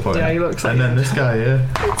professor at one point. Yeah, he looks like And then this guy, yeah.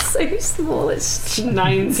 It's so small. It's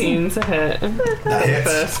 19 to hit. That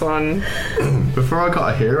hits. First one. Before I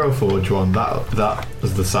got a Hero Forge one, that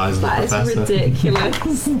was the size of the that is professor.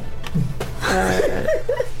 ridiculous.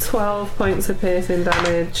 12 points of piercing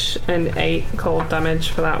damage and 8 cold damage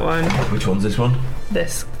for that one. Which one's this one?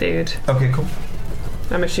 This dude. Okay, cool.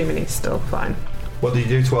 I'm assuming he's still fine. What did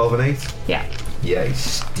you do, 12 and 8? Yeah, Yeah, he's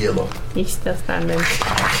still up. he's still standing.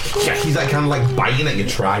 Yeah, he's like kind of like biting at your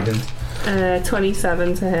trident.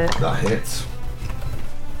 27 to hit. That hits.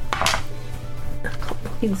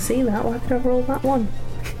 You can see that. Why did I roll that one?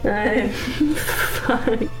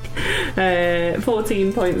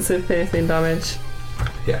 14 points of piercing damage.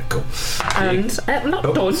 Yeah, cool. And not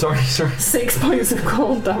done. Sorry. 6 points of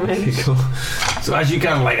cold damage. Cool. So as you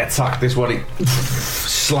kind of like attack this one, it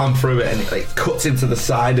slam through it and it like cuts into the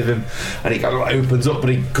side of him, and he kind of like opens up, but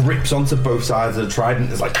he grips onto both sides of the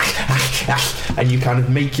trident. It's like, and you kind of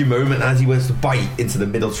make your moment as he was to bite into the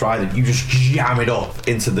middle trident. You just jam it up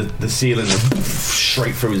into the ceiling and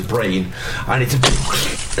straight through his brain, and it's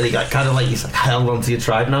and he kind of like he's like held onto your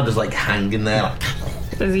trident now, just like hanging there. Like,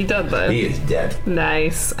 is he dead though? he is dead.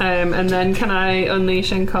 Nice. And then can I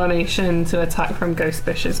unleash Incarnation to attack from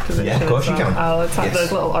Ghostbish's position? Yeah, of course you can. I'll attack Yes.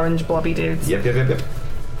 those little orange blobby dudes. Yep.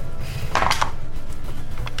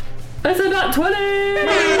 It's a nat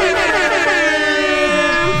 20!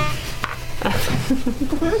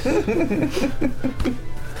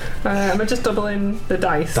 Am I just doubling the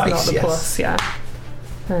dice not the yes. plus? Yeah.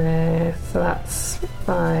 So that's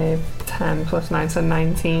 5, 10 plus 9, so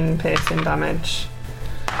 19 piercing damage.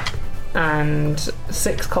 And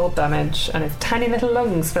 6 cold damage, and his tiny little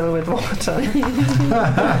lungs fill with water.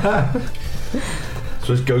 So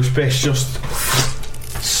his ghost bitch just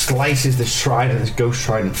slices this trident, this ghost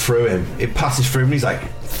trident through him. It passes through him and he's like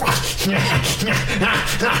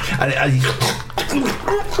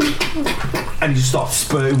and he just starts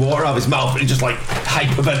spurting water out of his mouth, and he just like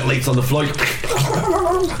hyperventilates on the floor.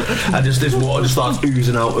 And just this water just starts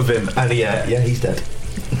oozing out of him, and he's dead.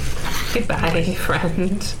 Goodbye,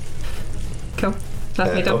 friend. Cool.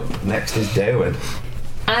 That's me done. Up next is Daewin.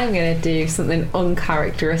 I'm going to do something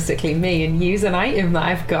uncharacteristically me and use an item that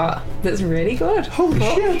I've got that's really good. Holy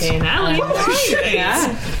shit!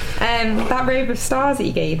 Yeah. That robe of stars that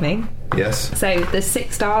you gave me. Yes. So there's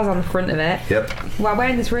 6 stars on the front of it. Yep. While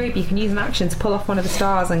wearing this robe, you can use an action to pull off one of the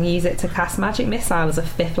stars and use it to cast Magic Missile as a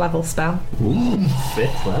 5th level spell. Ooh,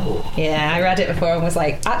 5th level. Yeah, I read it before and was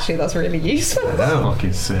like, actually, that's really useful. I know.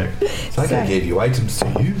 Fucking sick. It's like I gave you items to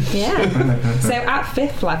use. Yeah. So at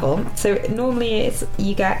 5th level, so normally it's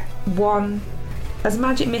you get 1 as a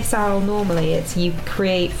magic missile. Normally it's you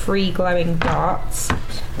create 3 glowing darts,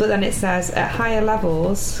 but then it says at higher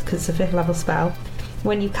levels, because it's a 5th level spell,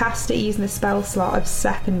 when you cast it using a spell slot of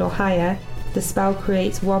 2nd or higher, the spell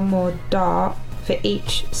creates 1 more dart for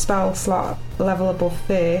each spell slot levelable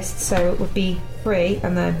first. So it would be 3,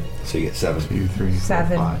 and then So you get 7. 2, 3, 4,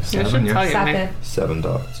 7. 5, You 7. should Yeah. target me. 7. 7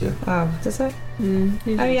 darts, yeah. Oh, does it? Oh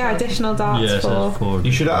yeah, additional darts Yeah, it says for 4.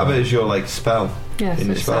 You should have it as your like spell Yes, in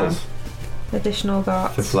your it's spells. additional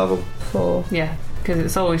darts 5th level. for. Yeah, because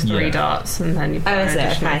it's always 3 Yeah. darts, and then you put Oh, an is it?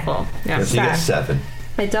 additional Okay. 4. Yeah. Yeah, so you get So- 7.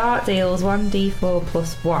 A dart deals 1d4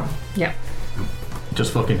 plus 1. Yep.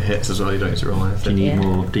 Just fucking hits as well, you don't need to roll Do you anything. need Yeah.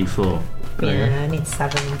 more D4? Yeah, I need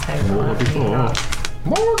 7 in total. More I need D4. that.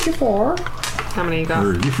 More before. How many you got?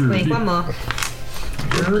 Wait, 1 more.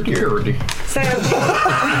 So,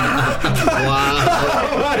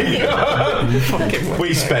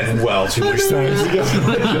 We spend well too much time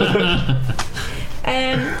together.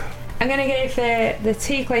 I'm going to go for the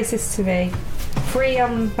 2 closest to me. 3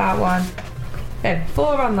 on that one. No,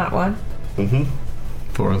 4 on that one.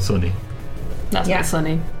 4 on Sunny. That's Yeah. not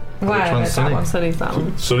Sunny. Why? one's That Sunny? one. Sunny's that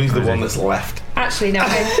one. Sonny's the one that's left. Actually, no.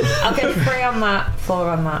 I'll go 3 on that, 4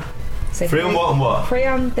 on that. So 3 on what and what? 3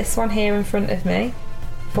 on this one here in front of me.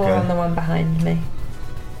 4 Okay. on the one behind me.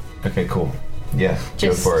 Okay, cool. Yeah,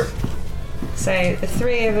 Just- go for it. So the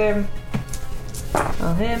 3 of them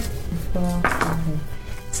are him. 4 on him.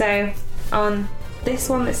 So on this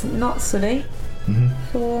one that's not Sunny,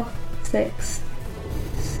 4, 6,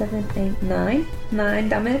 7, 8, 9. 9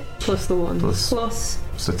 damage. Plus the 1. Plus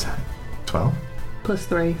So 10. 12. Plus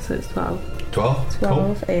 3, so it's 12. 12?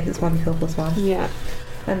 12 if it's 1 kill plus 1. Yeah.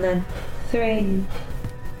 And then 3.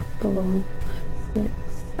 4, 6,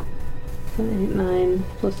 7, 8, 9,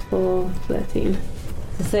 plus 4, 13.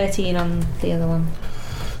 So 13 on the other one.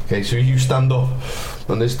 Okay, so you stand up,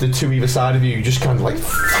 and there's the 2 either side of you. You just kind of like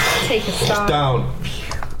Take a star. down.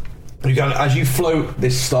 You kind of, as you float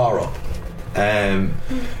this star up,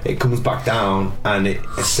 it comes back down and it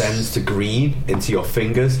ascends to green into your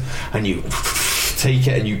fingers, and you take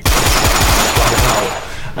it and you grab it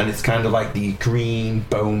out, and it's kind of like the green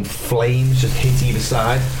bone flames just hit either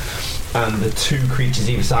side, and the 2 creatures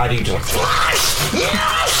either side of you just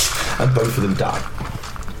like, and both of them die,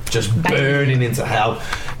 just burning into hell.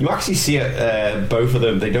 You actually see it, both of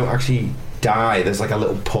them, they don't actually die. There's like a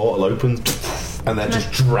little portal opens, and they're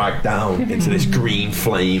just dragged down into this green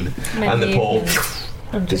flame, and the portal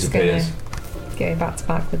I'm just going disappears. to go back to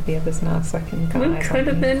back with the others now so I can We guide could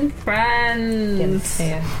have been friends.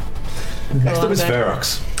 here. Next up is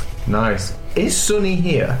Ferox. Nice. Is Sonny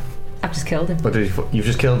here? I've just killed him. But you've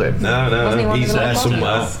just killed him? Wasn't he No. one He's of the there little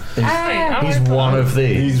somewhere. He's one of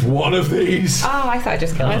these. He's one of these. Oh, I thought I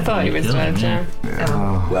just killed him. I thought he was dead, yeah.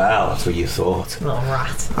 Well, that's what you thought. Little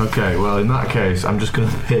rat. Okay, well, in that case, I'm just going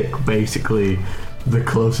to pick basically the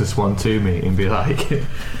closest one to me and be like,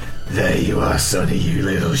 There you are, Sonny, you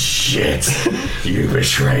little shit. You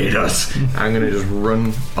betrayed us. I'm going to just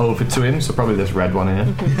run over to him, so probably this red one here.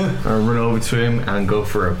 I'll run over to him and go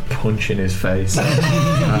for a punch in his face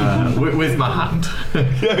with my hand.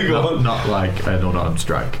 Not like an unarmed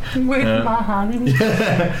strike. With my hand.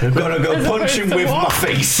 I'm gonna go punch him with my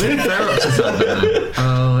face.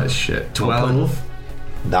 Oh, that's shit. 12.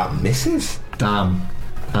 That misses. Damn.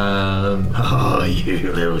 Oh,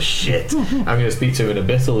 you little shit. I'm going to speak to him in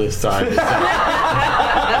Abyssal this time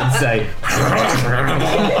and say,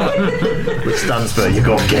 which stands for you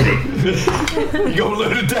go and get it. You gonna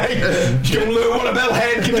learn today. You gonna learn what a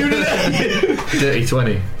bellhead can do today. Dirty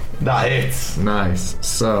 20. That hits. Nice.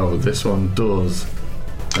 So this one does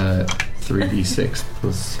 3d6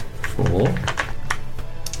 plus 4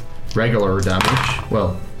 regular damage.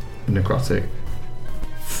 Well, necrotic.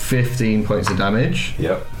 15 points of damage.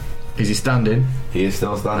 Yep. Is he standing? He is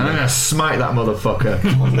still I'm standing. gonna smite that motherfucker.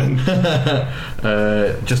 Come on then.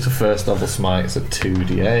 Just a first level smite, so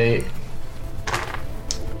 2d8.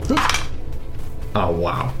 Oh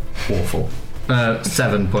wow, awful.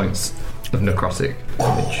 7 points of necrotic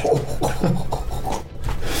damage.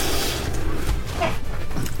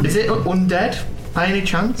 Is it undead by any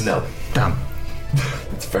chance? No. Damn.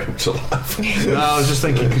 It's very much alive. No, I was just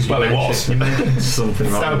thinking because Well, it was. you mentioned something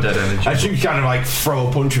about undead energy. As you kind of like throw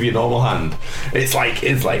a punch with your normal hand, it's like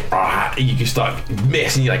you can start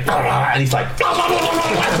miss and you're like and he's like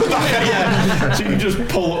yeah. So you just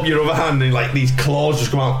pull up your other hand and like these claws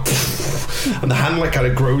just come out and the hand like kind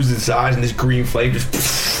of grows in size and this green flame just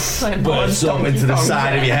bursts up into the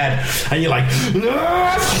side of your head and you're like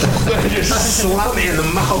and you just slam it in the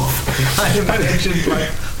mouth. I imagined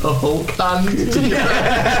like a whole can. And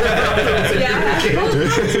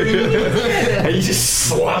you just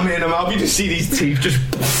slam it in the mouth. You just see these teeth just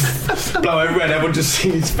blow everywhere. And everyone just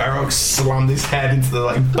sees Ferox slam his head into the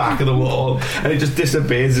like back of the wall, and it just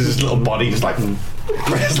disappears as his little body just like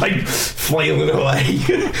it's like flailing away,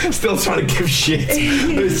 still trying to give shit.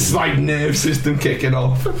 This like nerve system kicking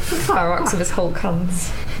off. Ferox with his Hulk hands.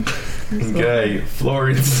 Okay,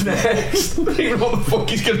 Florian's next. I don't even know what the fuck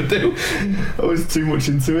he's gonna do. I was too much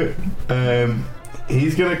into it.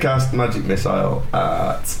 He's gonna cast Magic Missile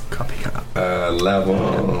at Copycat.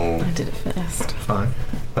 level. I did it first. Fine.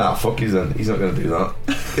 Ah, fuck he's then. He's not gonna do that.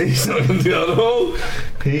 He's not gonna do that at all.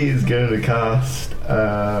 He's gonna cast.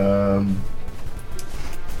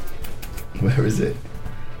 Where is it?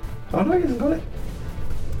 Oh no, he hasn't got it.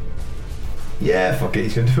 Yeah, fuck it.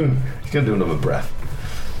 He's gonna do another breath.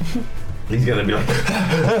 He's gonna be like,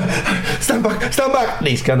 stand back. And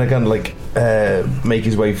he's gonna kind of like make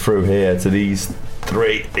his way through here to these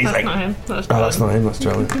three. He's That's like, not him. That's that's not him. That's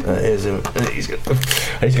Charlie. Here's him. And he's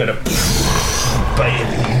gonna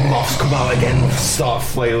bite moths come out again, start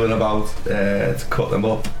flailing about to cut them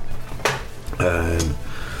up.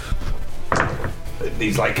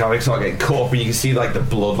 These like comics start getting caught up and you can see like the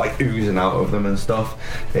blood like oozing out of them and stuff.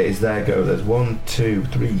 It is their go. There's 1, 2,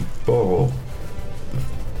 3, 4,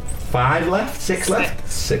 5 left? 6 left?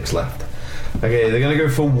 6 left. Okay, they're gonna go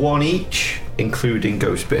for 1 each, including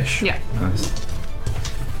Ghostbish. Yeah. Nice.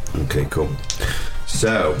 Okay, cool.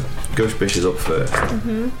 So, Ghostbish is up first.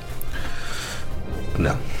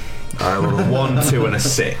 No. I rolled a 1, 2 and a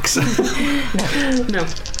 6. No.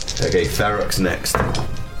 Okay, Ferox next.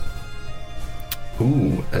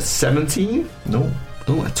 Ooh, a 17? No.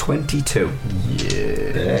 Ooh, a 22.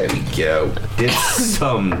 Yeah. There we go. Did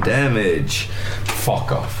some damage.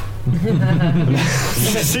 Fuck off.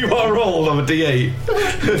 See what I rolled on a D8?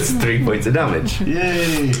 That's 3 points of damage.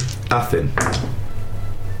 Yay. Athen.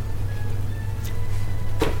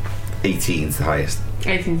 18's the highest.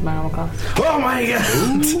 18's my armor class. Oh my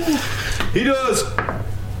god! He does!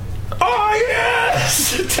 Oh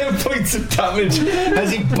yes! 10 points of damage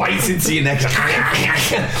as he bites into your neck.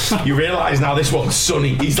 You realise now this one's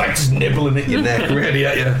Sonny. He's like just nibbling at your neck, really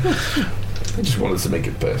at you. I just wanted to make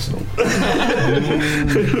it personal.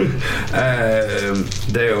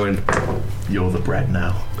 Darwin. You're the bread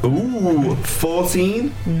now. Ooh,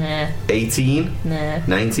 14? Nah. 18? Nah.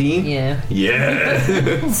 19? Yeah.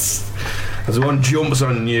 Yes! As one jumps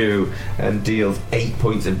on you and deals 8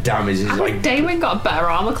 points of damage, he's like, Daywin got a better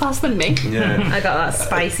armor class than me. yeah. I got that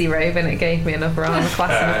spicy robe and it gave me another armor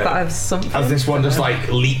class and I've got to have something. As this one just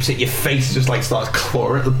like leaps at your face, just like starts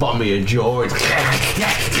clawing at the bottom of your jaw.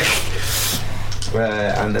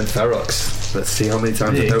 And then Ferox. Let's see how many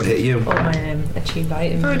times I don't hit you. All my attuned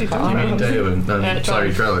items. Already done. You mean Daewin?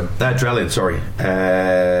 Sorry, Drellin. Drellin, sorry.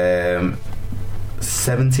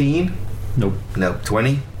 17? Nope. No,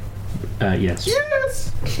 20? Yes.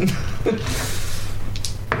 Yes!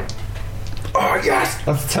 Oh, yes!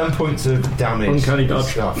 That's 10 points of damage. Uncanny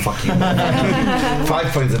dodge. Oh, fuck you. 5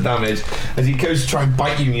 points of damage. As he goes to try and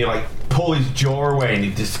bite you, and you like pull his jaw away, and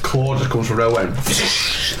his claw just comes from nowhere and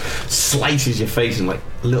slices your face, and like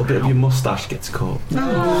a little bit of your mustache gets caught.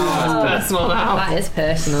 That's personal now. That is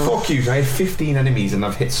personal. Fuck you, I have 15 enemies and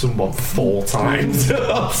I've hit someone 4 times.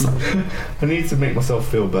 I need to make myself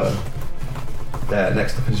feel better.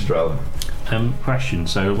 Next up is Drellin. Question.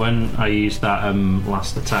 So when I used that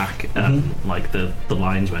last attack, like the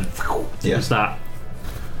lines went. Yeah. Was that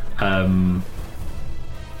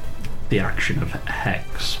the action of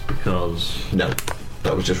Hex? Because No,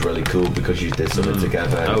 that was just really cool because you did something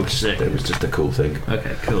together. Oh, sick. It was just a cool thing.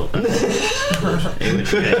 okay, cool. In which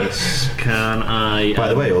case, can I? By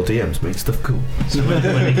the way, all DMs make stuff cool. So when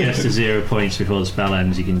it gets to 0 points before the spell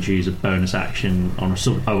ends, you can choose a bonus action on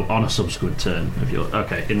a subsequent turn of your.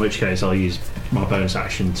 Okay, in which case I'll use my bonus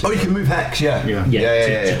action to. Oh, you can move Hex, yeah.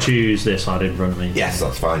 to choose this side in front of me. Yes,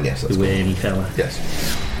 that's fine. Yes, that's The cool. weirdy fella. Yes.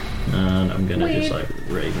 And I'm gonna just like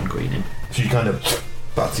Raven Queen him. So you kind of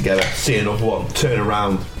back together, see another one, turn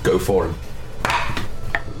around, go for him.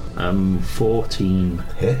 14.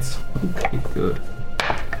 Hits. Okay, good.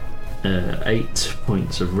 8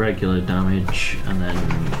 points of regular damage, and then.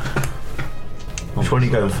 Which one are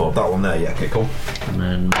you going for? That one there, yeah, okay, cool.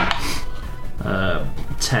 And then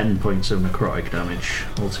 10 points of necrotic damage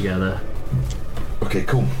altogether. Okay,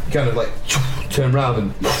 cool. You kind of like turn around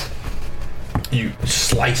and you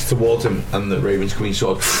slice towards him, and the Raven's Queen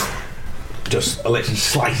sword just literally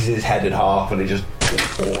slices his head in half, and it just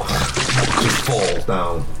falls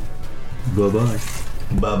down. Bye bye.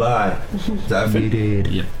 Bye bye. Is that everything?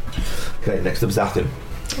 Yep. Okay, next up Zathin.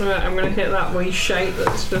 Right, I'm gonna hit that wee shite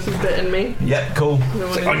that's just bitten me. Yeah, cool. The It's one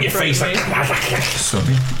like on in your front face, of like.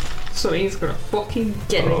 Sonny. So he's gonna fucking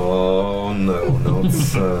get me. Oh no, not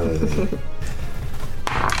so.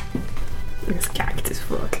 This cactus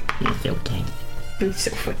fuck. He's so king. He's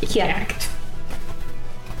so fucking Yeah. cacked.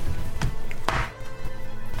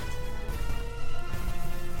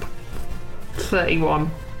 $31.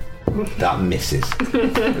 That misses.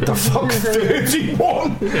 The fuck,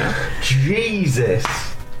 31? Yeah. Jesus.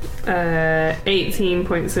 18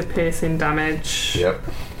 points of piercing damage. Yep.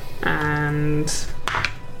 And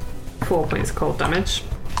 4 points of cold damage.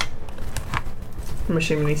 I'm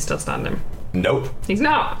assuming he's still standing. Nope. He's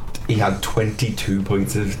not. He had 22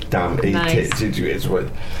 points of damage. Nice.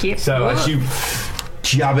 So as you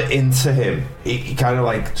jab it into him, he kind of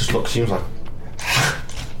like just looks at you and was like,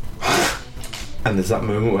 and there's that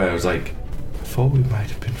moment where I was like, I thought we might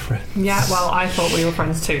have been friends. Yeah, well, I thought we were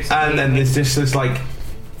friends too. So And then there's just this like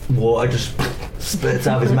water just spurts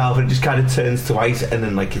out of his mouth and it just kind of turns to ice, and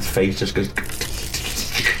then like his face just goes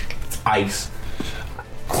ice.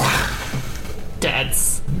 Dead.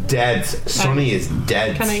 Sonny is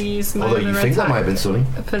dead. Can I use my Although you other think that attack might have been Sonny.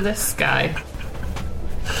 for this guy?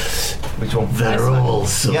 Which one? They're all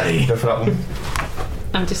Sonny. Yeah, go for that one.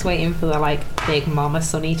 I'm just waiting for the like big Mama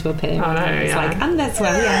Sunny to appear. Oh, no, It's yeah. like, and that's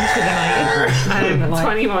where we end for the night. Like,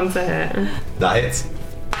 21 to hit. That hits.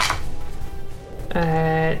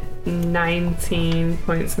 19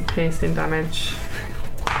 points of piercing damage.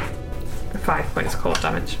 5 points of cold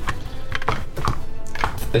damage.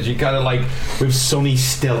 As you kind of like, with Sonny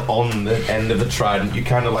still on the end of the trident, you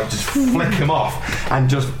kind of like just flick him off and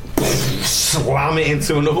just slam it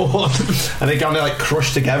into another one, and they kind of like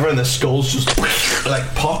crush together, and the skulls just like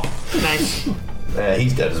pop. Nice.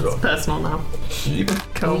 He's dead as well. Personal now.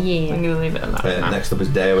 Cool. Yeah. I'm gonna leave it at that. now. Next up is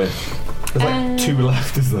Daewin. There's like 2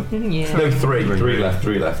 left, is there? yeah. No, 3. 3 left.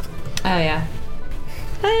 3 left. Oh yeah.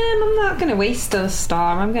 I'm not going to waste a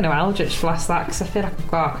star. I'm going to Eldritch Blast that because I feel like I've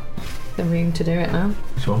got the room to do it now.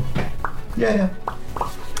 Which one? Yeah.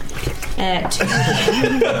 2.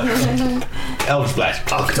 Eldritch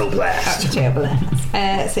Blast. Octo Blast. So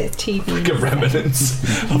it's 2d. Like a remnants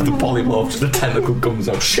of the polymorph. The tentacle comes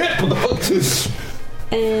out. Shit! What the fuck?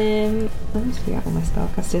 Let me figure out what my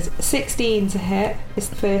spellcasters. 16 to hit is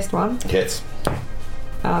the first one, Hits.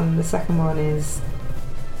 and the second one is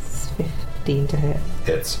 15 to hit.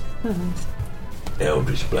 Hits. Oh, nice.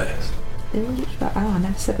 Eldritch Blast. Eldritch Blast. Oh, I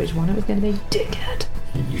never said which one it was going to be. Dickhead.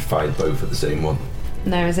 You fight both at the same one.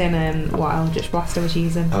 No, as in what Eldritch Blast I was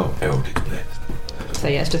using. Oh, Eldritch Blast. So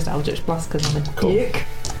yeah, it's just Eldritch Blast because I'm a Cool. dick.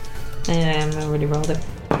 I already rolled it.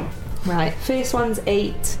 Right, first one's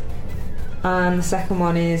 8, and the second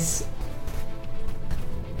one is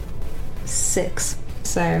 6.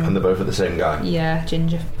 So And they're both at the same guy. yeah,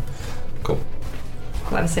 ginger. Cool.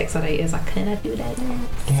 Whatever 6 or 8 is, I cannot do that.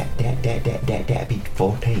 That'd be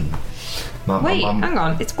 14. Wait, hang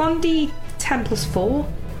on. It's 1d10 plus 4.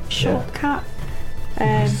 Shortcut.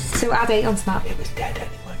 So add 8 onto that. It was dead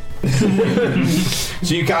anyway.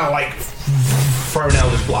 So you kind of like throw an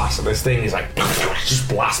Eldritch Blast, and this thing is like just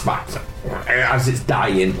blast back as it's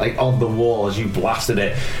dying, like on the wall as you blasted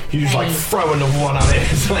it. You just like throw another one at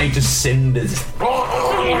it. It's like just cinders.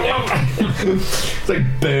 It's like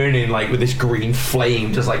burning, like with this green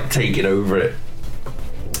flame, just like taking over it.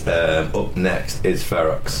 Up next is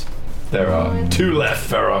Ferox. There are 2 left,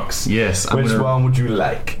 Ferox. Yes. Which one would you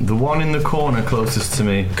like? The one in the corner closest to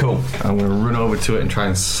me. Cool. I'm going to run over to it and try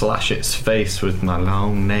and slash its face with my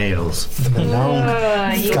long nails. Go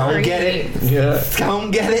and get it. Yeah. Go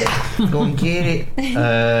and get it. Go and get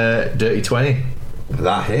it. Dirty 20.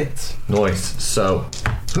 That hits. Nice. So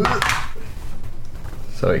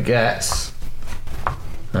it gets.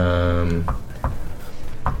 I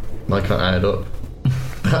can't add up.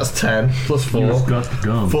 That's 10 plus 4. You've got the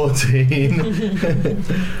gun. 14.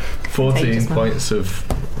 14 points of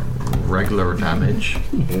regular damage.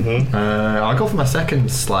 I'll go for my second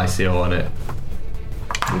slicio on it.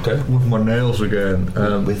 Okay. With my nails again.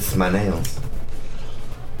 With my nails.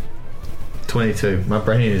 22. My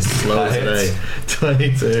brain is slow That today. hits.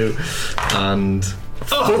 22. And.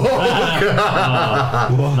 I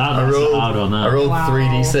rolled Wow.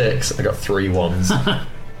 3d6. I got 3 ones.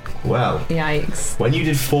 Well, Yikes. when you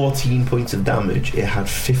did 14 points of damage, it had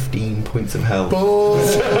 15 points of health.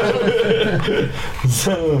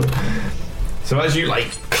 So as you like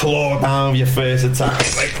claw down your first attack,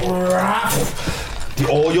 it's like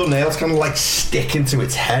all your nails kind of like stick into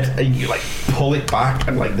its head, and you like pull it back,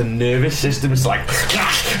 and like the nervous system is like,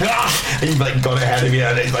 and you've like got it ahead of you,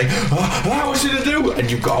 and it's like, what should I do?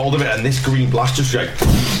 And you've got hold of it, and this green blast just like,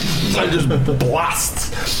 and just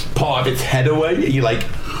blasts part of its head away, and you're like,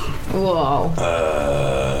 Whoa.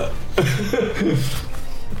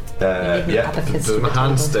 yeah. Does my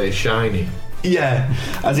hand stay shiny? Yeah,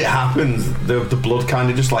 as it happens, the blood kind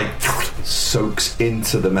of just like soaks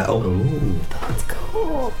into the metal. Ooh. That's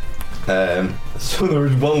cool. So there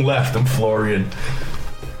is one left, and Florian.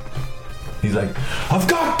 He's like, I've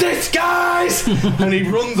got this, guys! And he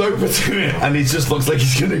runs over to it, and he just looks like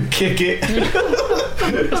he's gonna kick it.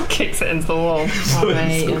 Just kicks it into the wall.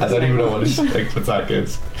 I don't even know what his strength attack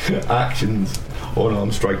is. Actions: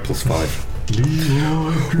 unarmed strike plus 5.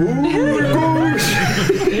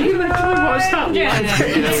 Watch that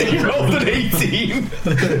He rolled an 18.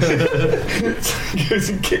 Goes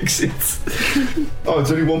and kicks it. Oh, it's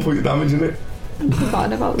only 1 point of damage in it.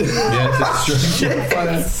 Forgotten about this. Yes, it's strength.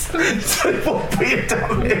 Yes. It's only 1 point of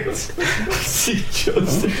damage. She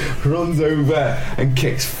just runs over and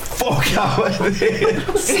kicks fuck out of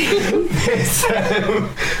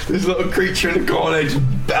this little creature in the corner, just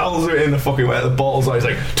bells her in the fucking way. The ball's eye. He's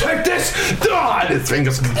like, take this! And his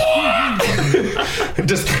fingers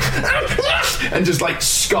and just like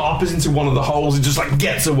scarpers into one of the holes and just like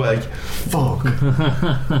gets away. Fuck.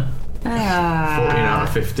 14 out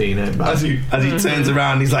of 15, ain't bad. As he turns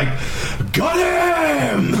around, he's like, got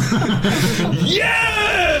him!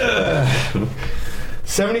 Yeah!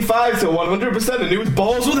 75 to 100%, and his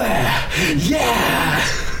balls were there. Yeah!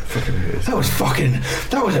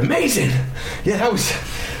 That was amazing. Yeah, that was,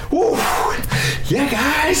 woo! Yeah,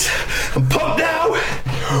 guys, I'm pumped now.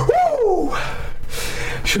 Woo!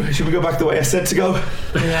 Should we go back the way I said to go?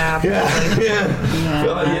 Yeah. Yeah.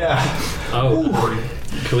 Feel like, yeah. Oh,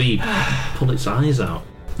 can we pull its eyes out?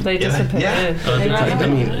 They disappeared. Yeah.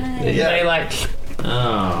 They Yeah. like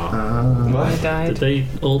What? they died. Did they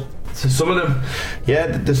all? So some of them, yeah,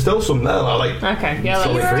 there's still some there. Like, Okay, yeah,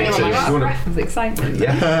 Solid let's creatures. do it. You wanna- Breath of excitement.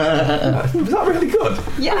 yeah. Was that really good?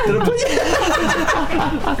 Yeah. Did I put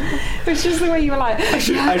It was just the way you were like,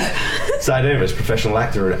 Side Davis, professional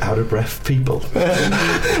actor and out of breath people.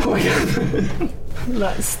 Oh my God.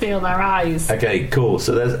 Let's steal their eyes. Okay, cool.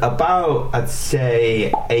 So there's about, I'd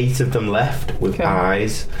say, 8 of them left with Okay.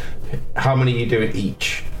 eyes. How many are you doing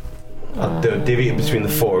each? I'll divvy it between the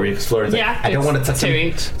 4 of you because Florian's like, I don't want to touch 2 them.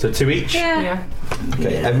 each. So 2 each? Yeah.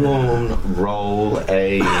 Okay, everyone roll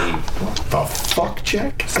a the fuck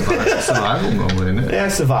check. Survival moment, isn't it? Yeah,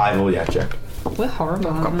 survival, yeah, check. we're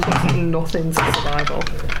horrible. aren't we? Nothing's survival.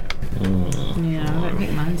 Yeah, I don't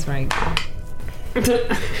think mine's very good.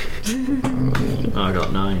 I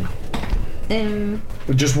got 9.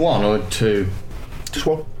 Just one or 2? Just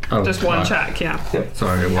one. Oh, Just one right. check, yeah.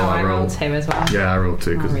 Sorry, well, I I rolled rolled. 2 as well. Yeah, I rolled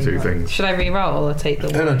 2 because of 2 things. Should I re-roll or take the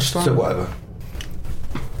No, one? just so whatever.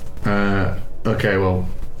 Okay, well,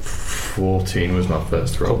 14 was my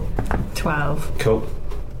first roll. 12. Cool.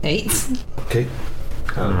 8. Okay.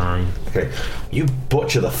 9. Okay. You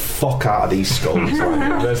butcher the fuck out of these skulls.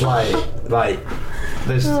 Right?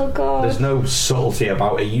 There's there's Oh, God. there's no subtlety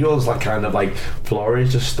about it. You always kind of Florian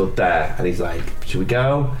just stood there and he's like, should we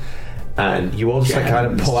go? And you all just kind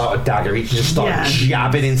of pull out a dagger each and just start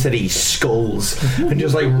jabbing into these skulls and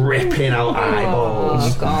just ripping out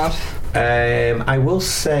eyeballs. Oh, God. I will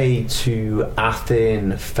say to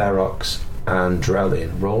Athen, Ferox and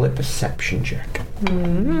Drellin, roll a perception check.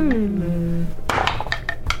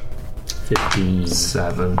 15.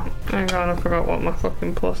 7. Hang on, I forgot what my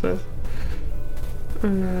fucking plus is.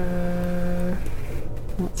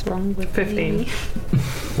 What's wrong with 15. me?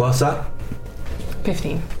 What's that?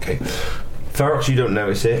 15. Okay. Ferox, you don't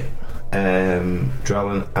notice it.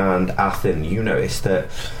 Drellin and Athen, you notice that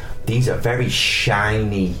these are very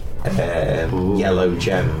shiny yellow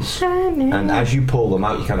gems. And as you pull them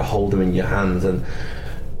out, you kind of hold them in your hands, and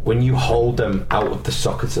when you hold them out of the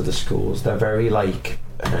sockets of the skulls, they're very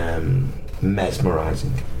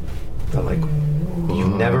mesmerizing. They're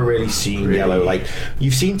you've never really seen yellow.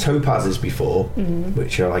 You've seen topazes before,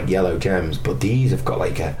 which are yellow gems, but these have got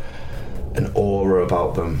an aura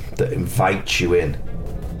about them that invites you in.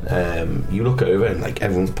 You look over and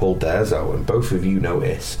everyone's pulled theirs out, and both of you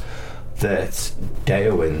notice that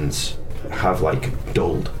Daewin's have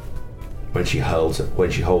dulled when she holds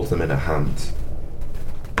them in her hands.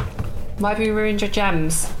 Why have you ruined your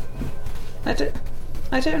gems? I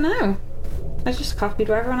don't know. I just copied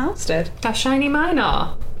what everyone else did. How shiny mine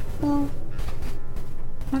are. Well,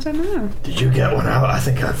 I don't know. Did you get one out? I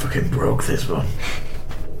think I fucking broke this one.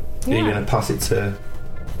 Are you going to pass it to...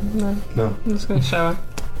 No. No. I'm just going to show her.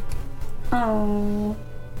 Oh.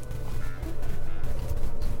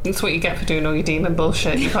 That's what you get for doing all your demon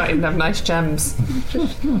bullshit. You can't even have nice gems.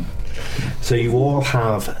 So you all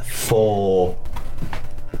have 4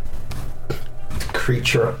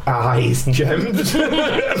 creature eyes gems.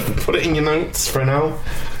 Put it in your notes for now.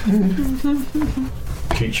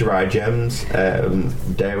 Creature eye gems.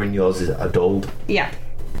 Darren, yours is a dulled. Yeah.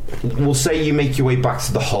 We'll say you make your way back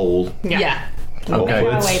to the hole. Yeah. Okay.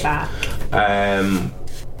 Make our way back.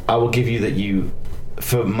 I will give you that you,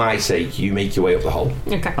 for my sake, you make your way up the hole.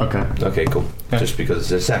 Okay. Okay, cool. Just because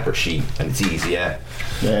it's a separate sheet and it's easier.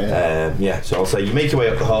 Yeah. So I'll say you make your way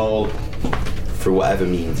up the hole through whatever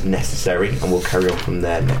means necessary, and we'll carry on from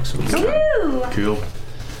there next week. Woo! Cool.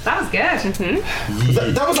 That was good.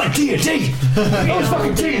 Mm-hmm. That was like D&D! That was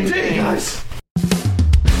fucking D&D, guys!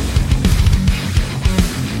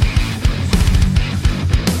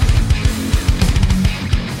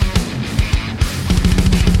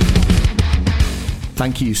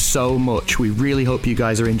 Thank you so much. We really hope you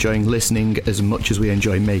guys are enjoying listening as much as we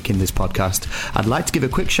enjoy making this podcast. I'd like to give a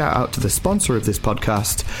quick shout out to the sponsor of this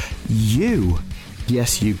podcast, you.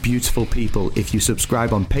 Yes, you beautiful people. If you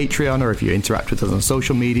subscribe on Patreon or if you interact with us on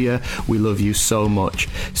social media, we love you so much.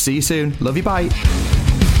 See you soon. Love you. Bye.